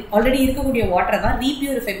முடியாதுன்றதுனால அங்கே ஆல்ரெடி இருக்கக்கூடிய வாட்டரை தான்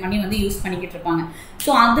ரீபியூரிஃபை பண்ணி வந்து யூஸ் பண்ணிக்கிட்டு இருப்பாங்க. ஸோ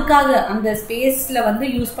அதுக்காக அந்த ஸ்பேஸில் வந்து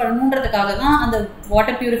யூஸ் பண்ணணுன்றதுக்காக தான் அந்த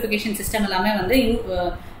வாட்டர் பியூரிஃபிகேஷன் சிஸ்டம் எல்லாமே வந்து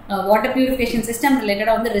வாட்டர் பியூரிஃபிகேஷன் சிஸ்டம்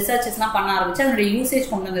ரிலேட்டடாக வந்து ரிசர்ச்சஸ்லாம் பண்ண ஆரம்பிச்சு அதனுடைய யூசேஜ்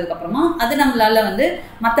கொண்டு வந்ததுக்கப்புறமா அது நம்மளால வந்து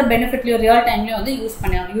மற்ற பெனிஃபிட்லையும் ரியல் டைம்லையும் வந்து யூஸ்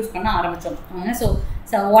பண்ண ஆரம்பித்தோம். ஸோ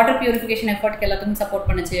வாட்டர் பியூரிஃபிகேஷன் எஃபர்ட்க்கு எல்லாத்துக்கும் சப்போர்ட்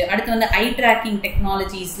பண்ணுச்சு. அடுத்து வந்து ஐ ட்ராக்கிங்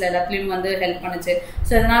டெக்னாலஜிஸில் எல்லாத்துலேயும் வந்து ஹெல்ப் பண்ணுச்சு.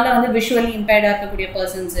 ஸோ இதனால் வந்து விஷுவலி இம்பேர்டாக இருக்கக்கூடிய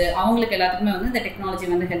பர்சன்ஸு அவங்களுக்கு எல்லாத்துக்குமே வந்து இந்த டெக்னாலஜி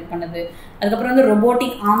வந்து ஹெல்ப் பண்ணுது. அதுக்கப்புறம் வந்து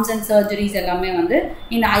ரொபோட்டிக் ஆர்ம்ஸ் அண்ட் சர்ஜரிஸ் எல்லாமே வந்து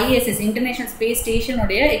இந்த ஐஎஸ்எஸ் இன்டர்நேஷனல் ஸ்பேஸ்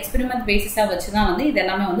ஸ்டேஷனுடைய எக்ஸ்பெரிமெண்ட் பேசிஸாக வச்சு தான் வந்து இது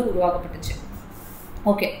எல்லாமே வந்து உருவாக்கப்பட்டுச்சு.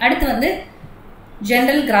 ஓகே, அடுத்து வந்து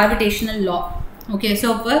ஜென்ரல் கிராவிடேஷனல் லா. ஓகே, ஸோ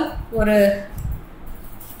இப்போ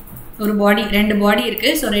ஒரு பாடி 2 பாடி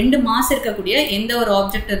இருக்குது. ஸோ 2 மாஸ் இருக்கக்கூடிய எந்த ஒரு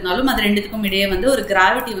ஆப்ஜெக்ட் இருந்தாலும் அது 2த்துக்கும் இடையே வந்து ஒரு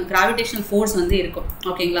கிராவிடேஷனல் ஃபோர்ஸ் வந்து இருக்கும்.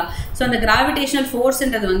 ஓகேங்களா, ஸோ அந்த கிராவிடேஷனல்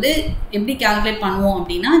ஃபோர்ஸ்ன்றது வந்து எப்படி கால்குலேட் பண்ணுவோம்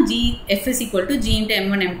அப்படின்னா F is equal to G into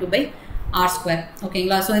m1m2 r².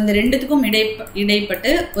 ஓகேங்களா, ஸோ இந்த 2த்துக்கும்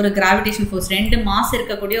இடைப்பட்டு ஒரு கிராவிடேஷன் ஃபோர்ஸ் 2 மாஸ்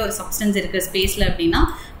இருக்கக்கூடிய ஒரு சப்ஸ்டன்ஸ் இருக்குது ஸ்பேஸில் அப்படின்னா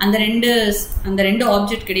அந்த ரெண்டு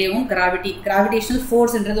ஆப்ஜெக்ட் இடையவும் கிராவிடேஷனல்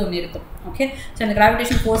ஃபோர்ஸ்ன்றது ஒன்று இருக்கும். ஓகே, ஸோ அந்த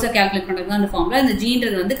கிராவிடேஷன் ஃபோர்ஸை கால்குலேட் பண்ணுறது தான் அந்த ஃபார்முலா. இந்த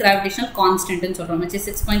ஜீன்றது வந்து கிராவிடேஷனல் கான்ஸ்டன்ட்னு சொல்கிறோம். which is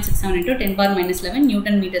 6.67 × 10⁻⁻11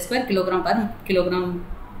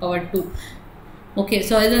 Nm²/kg/kg/2. Okay,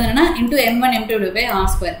 so இது என்னன்னா into m1 m2 by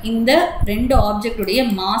r2. இந்த ரெண்டு ஆப்ஜெக்டுடைய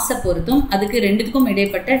மாஸை பொறுத்தும் அதுக்கு ரெண்டுத்துக்கும்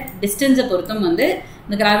இடைப்பட்ட டிஸ்டன்ஸை பொறுத்தும் வந்து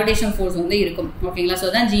இந்த கிராவிடேஷனல் ஃபோர்ஸ் வந்து இருக்கும். ஓகேங்களா, ஸோ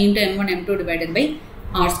தான் g into m1 m2 divided by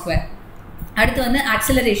r2. அடுத்து வந்து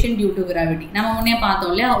ஆக்சலரேஷன் டியூ டு கிராவிட்டி. நம்ம முன்னே பார்த்தோம்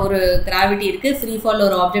இல்லையா, ஒரு கிராவிட்டி இருக்குது, ஃப்ரீ ஃபாலில்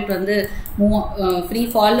ஒரு ஆப்ஜெக்ட் வந்து ஃப்ரீ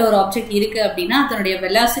ஃபாலில் ஒரு ஆப்ஜெக்ட் இருக்குது அப்படின்னா அதனுடைய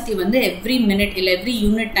வெலாசிட்டி வந்து எவ்ரி மினிட் இல்லை எவ்ரி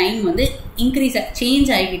யூனிட் டைம் வந்து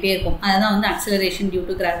சேஞ்ச் ஆகிக்கிட்டே இருக்கும். அதுதான் வந்து ஆக்சலரேஷன் டியூ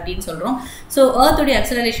டு கிராவிட்டின்னு சொல்கிறோம். So ஏர்த்துடைய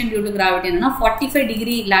acceleration due to gravity என்னன்னா 45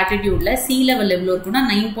 டிகிரி லேட்டிடியூடில் சி லெவல் எவ்வளோ இருக்குன்னா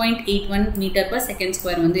 9.81 மீட்டர்/செகண்ட்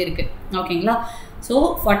ஸ்கொயர் வந்து இருக்குது. ஓகேங்களா, ஸோ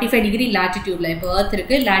 45 டிகிரி லேட்டிடியூடில் இப்போ ஏர்த்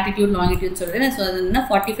இருக்குது, லேட்டிடியூட் லாங்கிடியூட் சொல்கிறேன். ஸோ அது என்ன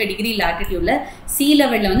 45 டிகிரி லேட்டிடியூடில் சி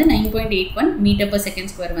லெவலில் வந்து 9.81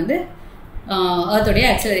 மீட்டர்/செகண்ட் ஸ்கொயர் வந்து ஏர்த்துடைய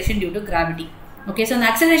acceleration due to gravity. Okay, so அந்த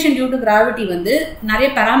ஆக்சலரேஷன் டியூ டு கிராவிட்டி வந்து நிறைய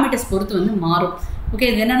பேராமீட்டர்ஸ் பொறுத்து வந்து மாறும். ஓகே,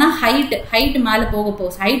 இது என்னன்னா ஹைட் மேலே போக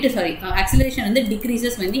ஆக்சலரேஷன் வந்து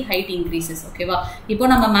decreases when the height increases. ஓகேவா, இப்போ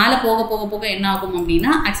நம்ம மேலே போக என்ன ஆகும்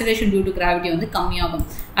அப்படின்னா ஆக்சலரேஷன் டியூ டு கிராவிட்டி வந்து கம்மியாகும்.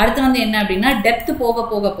 அடுத்து வந்து என்ன அப்படின்னா டெப்த்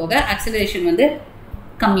போக ஆக்சலரேஷன் வந்து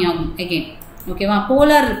கம்மியாகும் எகெயின். ஓகேவா,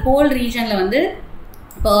 போல் ரீஜனில் வந்து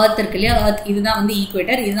இப்போ ஏர்த் இருக்கு இல்லையா, ஏர்த் இதுதான் வந்து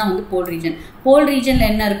ஈக்குவேட்டர், இதுதான் வந்து போல் ரீஜனில்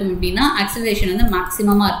என்ன இருக்கும் அப்படின்னா ஆக்சலரேஷன் வந்து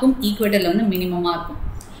மேக்ஸிமமாக இருக்கும், ஈக்குவேட்டரில் வந்து மினிமமாக இருக்கும்.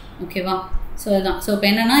 ஓகேவா, ஸோ அதுதான். ஸோ இப்போ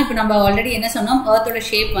என்னன்னா இப்போ நம்ம ஆல்ரெடி என்ன சொன்னோம், ஏர்த்தோட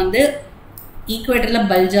ஷேப் வந்து ஈக்குவேட்டரில்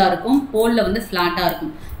பல்ஜாக இருக்கும், போலில் வந்து ஃப்ளாட்டாக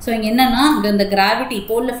இருக்கும். ஸோ இங்கே என்னன்னா இந்த கிராவிட்டி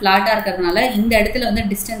போலில் ஃப்ளாட்டாக இருக்கிறதுனால இந்த இடத்துல வந்து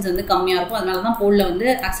டிஸ்டன்ஸ் வந்து கம்மியாக இருக்கும். அதனால தான் போலில் வந்து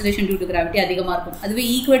ஆக்சலரேஷன் டியூ டு கிராவிட்டி அதிகமாக இருக்கும். அதுவே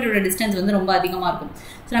ஈக்குவேட்டரோட டிஸ்டன்ஸ் வந்து ரொம்ப அதிகமாக இருக்கும்.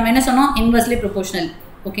 ஸோ நம்ம என்ன சொன்னோம், இன்வெர்ஸ்லி ப்ரொபோர்ஷனல்.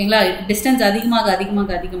 ஓகேங்களா, டிஸ்டன்ஸ் அதிகமாக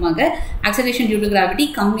ஆக்சலரேஷன் டியூ டு கிராவிட்டி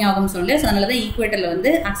கம்மியாகும்னு சொல்லி. ஸோ அதனால தான் ஈக்குவேட்டரில்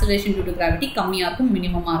வந்து ஆக்சலரேஷன் டியூ டு கிராவிட்டி கம்மியாக இருக்கும்,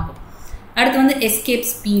 மினிமமாக இருக்கும். அடுத்து வந்து எஸ்கேப்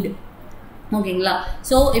ஸ்பீடு. ஓகேங்களா,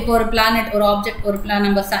 ஸோ இப்போ ஒரு பிளானட் ஒரு ஆப்ஜெக்ட்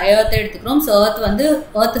நம்ம ஏர்த்தை எடுத்துக்கிறோம். ஸோ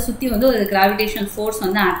ஏர்த்தை சுற்றி வந்து ஒரு கிராவிடேஷனல் ஃபோர்ஸ்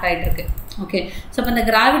வந்து ஆக்ட் ஆகிட்டு இருக்கு. ஓகே, ஸோ இப்போ இந்த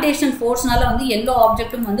கிராவிடேஷனல் ஃபோர்ஸ்னால வந்து எல்லா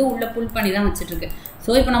ஆப்ஜெக்ட்டும் வந்து உள்ள புல் பண்ணி தான் வச்சுட்டு இருக்கு.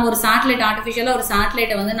 ஸோ இப்போ நம்ம ஒரு சேட்டலைட் ஆர்டிஃபிஷியலாக ஒரு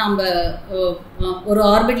சேட்டலைட்டை வந்து நம்ம ஒரு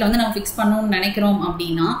ஆர்பிட்டில் வந்து நம்ம ஃபிக்ஸ் பண்ணணும்னு நினைக்கிறோம்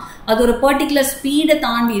அப்படின்னா அது ஒரு பர்டிகுலர்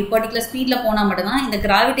ஸ்பீடில் போனால் மட்டும்தான் இந்த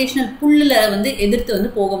கிராவிடேஷனல் புல்லில் வந்து எதிர்த்து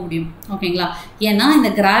வந்து போக முடியும். ஓகேங்களா, ஏன்னா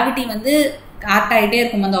இந்த கிராவிட்டி வந்து ஆக்ட் ஆகிட்டே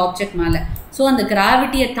இருக்கும் அந்த ஆப்ஜெக்ட் மேலே. ஸோ அந்த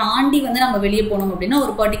கிராவிட்டியை தாண்டி வந்து நம்ம வெளியே போகணும் அப்படின்னா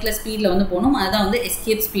ஒரு பர்டிகுலர் ஸ்பீடில் வந்து போகணும். அதுதான் வந்து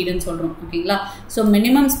எஸ்கேப் ஸ்பீடுன்னு சொல்கிறோம். ஓகேங்களா, so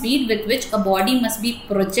minimum speed with which a body must be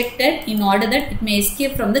projected in order that it may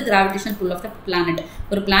escape from the gravitational pull of the planet.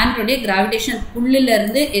 ஒரு பிளானட்டோடைய கிராவிடேஷனல்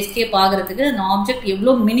புல்லிருந்து எஸ்கேப் ஆகிறதுக்கு அந்த ஆப்ஜெக்ட்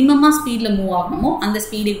எவ்வளோ மினிமமாக ஸ்பீடில் மூவ் ஆகணுமோ அந்த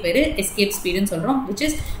ஸ்பீடுக்கு பேர் எஸ்கேப் ஸ்பீடுன்னு சொல்கிறோம். Which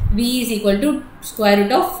is v is equal to square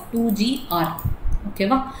root of 2gr.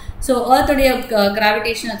 ஓகேவா, ஸோ ஏர்த்தோடைய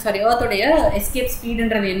ஏர்த்தோடைய எஸ்கேப்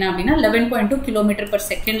ஸ்பீடுன்றது என்ன அப்படின்னா 11.2 km/s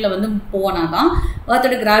வந்து போனால் தான்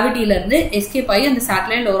ஏர்த்தோட கிராவிட்டியிலேருந்து எஸ்கேப் ஆகி அந்த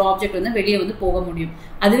சேட்டலைட் ஒரு ஆப்ஜெக்ட் வந்து வெளியே வந்து போக முடியும்.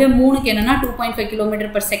 அதுவே 3க்கு என்னன்னா 2.5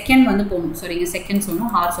 km/s வந்து போகணும். சாரிங்க, செகண்ட்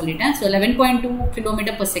சொன்னோம், ஹார் சொல்லிட்டேன். ஸோ 11.2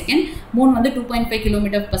 km/s, 3 வந்து 2.5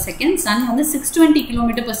 km/s, சன் வந்து 620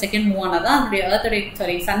 km/s மூவ் ஆனால் தான் அதனுடைய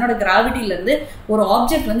ஏர்த்தோடைய சன்னோட கிராவிட்டியிலேருந்து ஒரு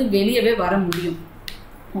ஆப்ஜெக்ட் வந்து வெளியவே வர முடியும்.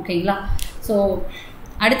 ஓகேங்களா, ஸோ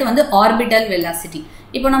அடுத்து வந்து ஆர்பிட்டல் வெலாசிட்டி.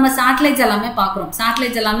 இப்போ நம்ம சேட்டலைட்ஸ் எல்லாமே பார்க்குறோம்.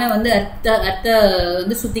 சேட்டலைட்ஸ் எல்லாமே வந்து எர்த்தை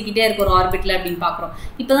வந்து சுற்றிக்கிட்டே இருக்க ஒரு ஆர்பிட்டில் அப்படின்னு பார்க்குறோம்.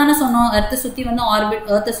 இப்போ தானே சொன்னோம் எர்த்தை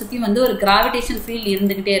சுற்றி வந்து ஒரு கிராவிடேஷன் ஃபீல்டு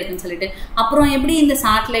இருந்துக்கிட்டே இருக்குன்னு சொல்லிட்டு. அப்புறம் எப்படி இந்த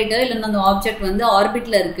சேட்டலைட்டு இல்லைன்னா அந்த ஆப்ஜெக்ட் வந்து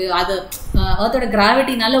ஆர்பிட்டில் இருக்குது, அது ஏர்த்தோட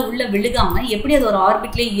கிராவிட்டினால உள்ள விழுகாமல் எப்படி அது ஒரு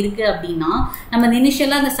ஆர்பிட்லேயே இருக்குது அப்படின்னா நம்ம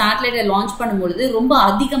இனிஷியலாக அந்த சேட்டலைட்டை லான்ச் பண்ணும்பொழுது ரொம்ப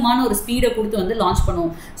அதிகமான ஒரு ஸ்பீடை கொடுத்து வந்து லான்ச்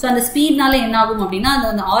பண்ணுவோம். ஸோ அந்த ஸ்பீட்னால என்ன ஆகும் அப்படின்னா அது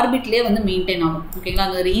அந்த ஆர்பிட்லேயே வந்து மெயின்டைன் ஆகும். ஓகேங்களா,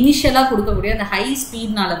 அந்த ஒரு இனிஷியலாக கொடுக்கக்கூடிய அந்த ஹை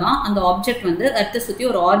ஸ்பீட்னால தான் அந்த ஆப்ஜெக்ட் வந்து எர்த்தை சுற்றி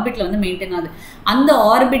ஒரு ஆர்பிட்டில் வந்து மெயின்டைன் ஆகுது. அந்த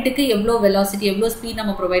ஆர்பிட்டுக்கு எவ்வளோ வெலாசிட்டி எவ்வளோ ஸ்பீட்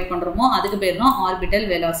நம்ம ப்ரொவைட் பண்ணுறோமோ அதுக்கு பேர் தான் ஆர்பிட்டல்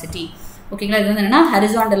வெலாசிட்டி. ஓகேங்களா, இது வந்து என்னன்னா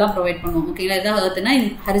ஹரிசாண்டலாக ப்ரொவைட் பண்ணுவோம். ஓகேங்களா, இதான் ஏர்த்துனா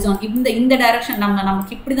இந்த டைரக்ஷன்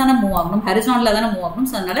நமக்கு இப்படி தானே மூவ் ஆகணும், ஹரிசாண்டலாக தானே மூவ் ஆகணும்.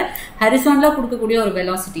 ஸோ அதனால ஹரிசாண்டலாக கொடுக்கக்கூடிய ஒரு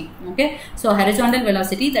velocity. Okay, so horizontal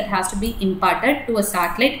velocity that has to be imported to a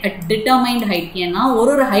satellite at determined height. ஏன்னா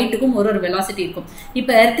ஒரு ஹைட்டுக்கும் ஒரு வெலாசிட்டி இருக்கும்.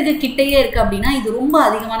 இப்போ எர்த்துக்கு கிட்டையே இருக்குது அப்படின்னா இது ரொம்ப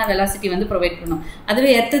அதிகமான வெலாசிட்டி வந்து ப்ரொவைட் பண்ணணும்.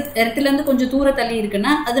 அதுவே எர்த்துலேருந்து கொஞ்சம் தூர தள்ளி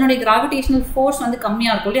இருக்குன்னா அதனுடைய கிராவிடேஷனல் ஃபோர்ஸ் வந்து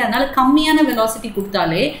கம்மியாக இருக்கும் இல்லையா, அதனால கம்மியான வெலாசிட்டி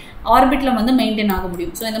கொடுத்தாலே ஆர்பிட்டில் வந்து மெயின்டைன் ஆக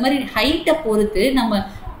முடியும். ஸோ இந்த மாதிரி ஹைட்டை பொறுத்து நம்ம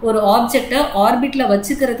ஒரு ஆப்ஜெக்டை ஆர்பிட்டில்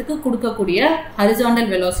வச்சுக்கிறதுக்கு கொடுக்கக்கூடிய ஹரிசாண்டல்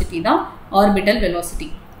வெலாசிட்டி தான் ஆர்பிட்டல் வெலாசிட்டி.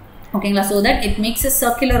 ஓகேங்களா, so that it makes a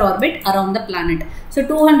circular orbit around the planet. So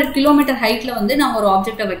 200 km ஹைட்டில் வந்து நம்ம ஒரு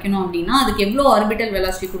ஆப்ஜெக்டை வைக்கணும் அப்படின்னா அதுக்கு எவ்வளோ ஆர்பிட்டல்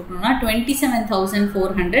வெலாசிட்டி கொடுக்கணும்னா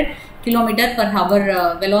 27,400 km/h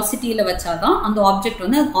வெலாசிட்டியில் வச்சாதான் அந்த ஆப்ஜெக்ட்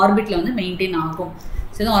வந்து ஆர்பிட்டில் வந்து மெயின்டைன் ஆகும்.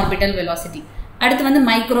 ஸோ இது ஆர்பிட்டல் வெலாசிட்டி. அடுத்து வந்து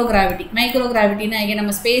மைக்ரோ கிராவிட்டினா இங்கே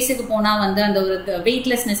நம்ம ஸ்பேஸுக்கு போனால் வந்து அந்த ஒரு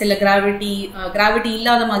வெயிட்லெஸ்னஸ் இல்லை கிராவிட்டி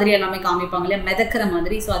இல்லாத மாதிரி எல்லாமே காமிப்பாங்க இல்லையா, மிதக்கிற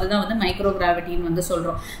மாதிரி. ஸோ அதுதான் வந்து மைக்ரோ கிராவிட்டின்னு வந்து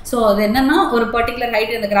சொல்கிறோம். ஸோ அது என்னன்னா ஒரு பர்டிகுலர்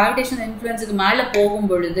ஹைட் அந்த கிராவிடேஷனல் இன்ஃப்ளூயன்ஸுக்கு மேலே போகும்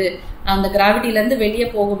பொழுது, அந்த கிராவிட்டிலேருந்து வெளியே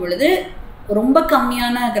போகும் பொழுது ரொம்ப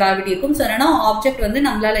கம்மியான கிராவிட்டி இருக்கும். ஸோ என்னன்னா ஆப்ஜெக்ட் வந்து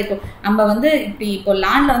நம்மளால நம்ம வந்து இப்போ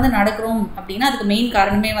லேண்ட்ல வந்து நடக்கிறோம் அப்படின்னா அதுக்கு மெயின்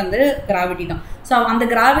காரணமே வந்து கிராவிட்டி தான். ஸோ அந்த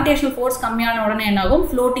கிராவிடேஷனல் ஃபோர்ஸ் கம்மியான உடனே என்னாகும்,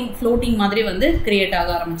 ஃப்ளோட்டிங் மாதிரி வந்து கிரியேட்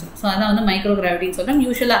ஆக ஆரம்பிச்சிடும். ஸோ அதான் வந்து மைக்ரோ கிராவிட்டின்னு சொல்கிறோம்.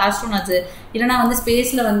 யூஸ்வலாக ஆஸ்ட்ரோனாட்ஸ் இல்லைனா வந்து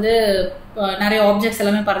ஸ்பேஸில் வந்து நிறைய ஆப்ஜெக்ட்ஸ்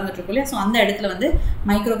எல்லாமே பறந்துட்டு இருக்கும் இல்லையா, ஸோ அந்த இடத்துல வந்து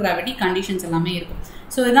மைக்ரோ கிராவிட்டி கண்டிஷன்ஸ் எல்லாமே இருக்கும்.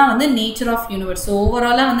 ஸோ இதுதான் வந்து நேச்சர் ஆஃப் யூனிவர்ஸ். ஸோ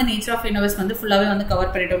ஓவராலாக வந்து நேச்சர் ஆஃப் யூனிவர்ஸ் வந்து ஃபுல்லாகவே வந்து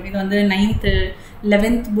கவர் பண்ணிட்டோம். இது வந்து 9th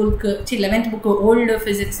 11th book old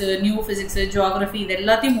physics, new physics, geography இது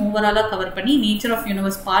எல்லாத்தையும் ஓவராலாக கவர் பண்ணி nature of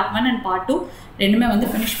universe part 1 and part 2 ரெண்டுமே வந்து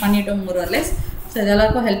ஃபினிஷ் பண்ணிட்டோம் மோர் ஆர் லெஸ். ஸோ இது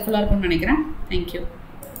எல்லாருக்கும் ஹெல்ப்ஃபுல்லாக இருக்கும்னு நினைக்கிறேன். தேங்க்யூ.